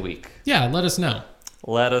few days a week. Yeah, let us know.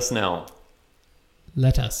 Let us know.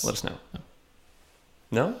 Let us know.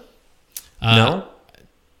 No? No?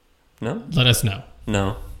 No? Let us know.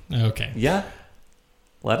 No. Okay. Yeah?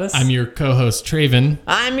 Let us? I'm your co-host, Traven.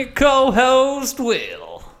 I'm your co-host,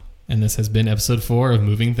 Will. And this has been episode 4 of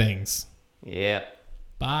Moving Things. Yeah.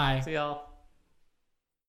 Bye. See y'all.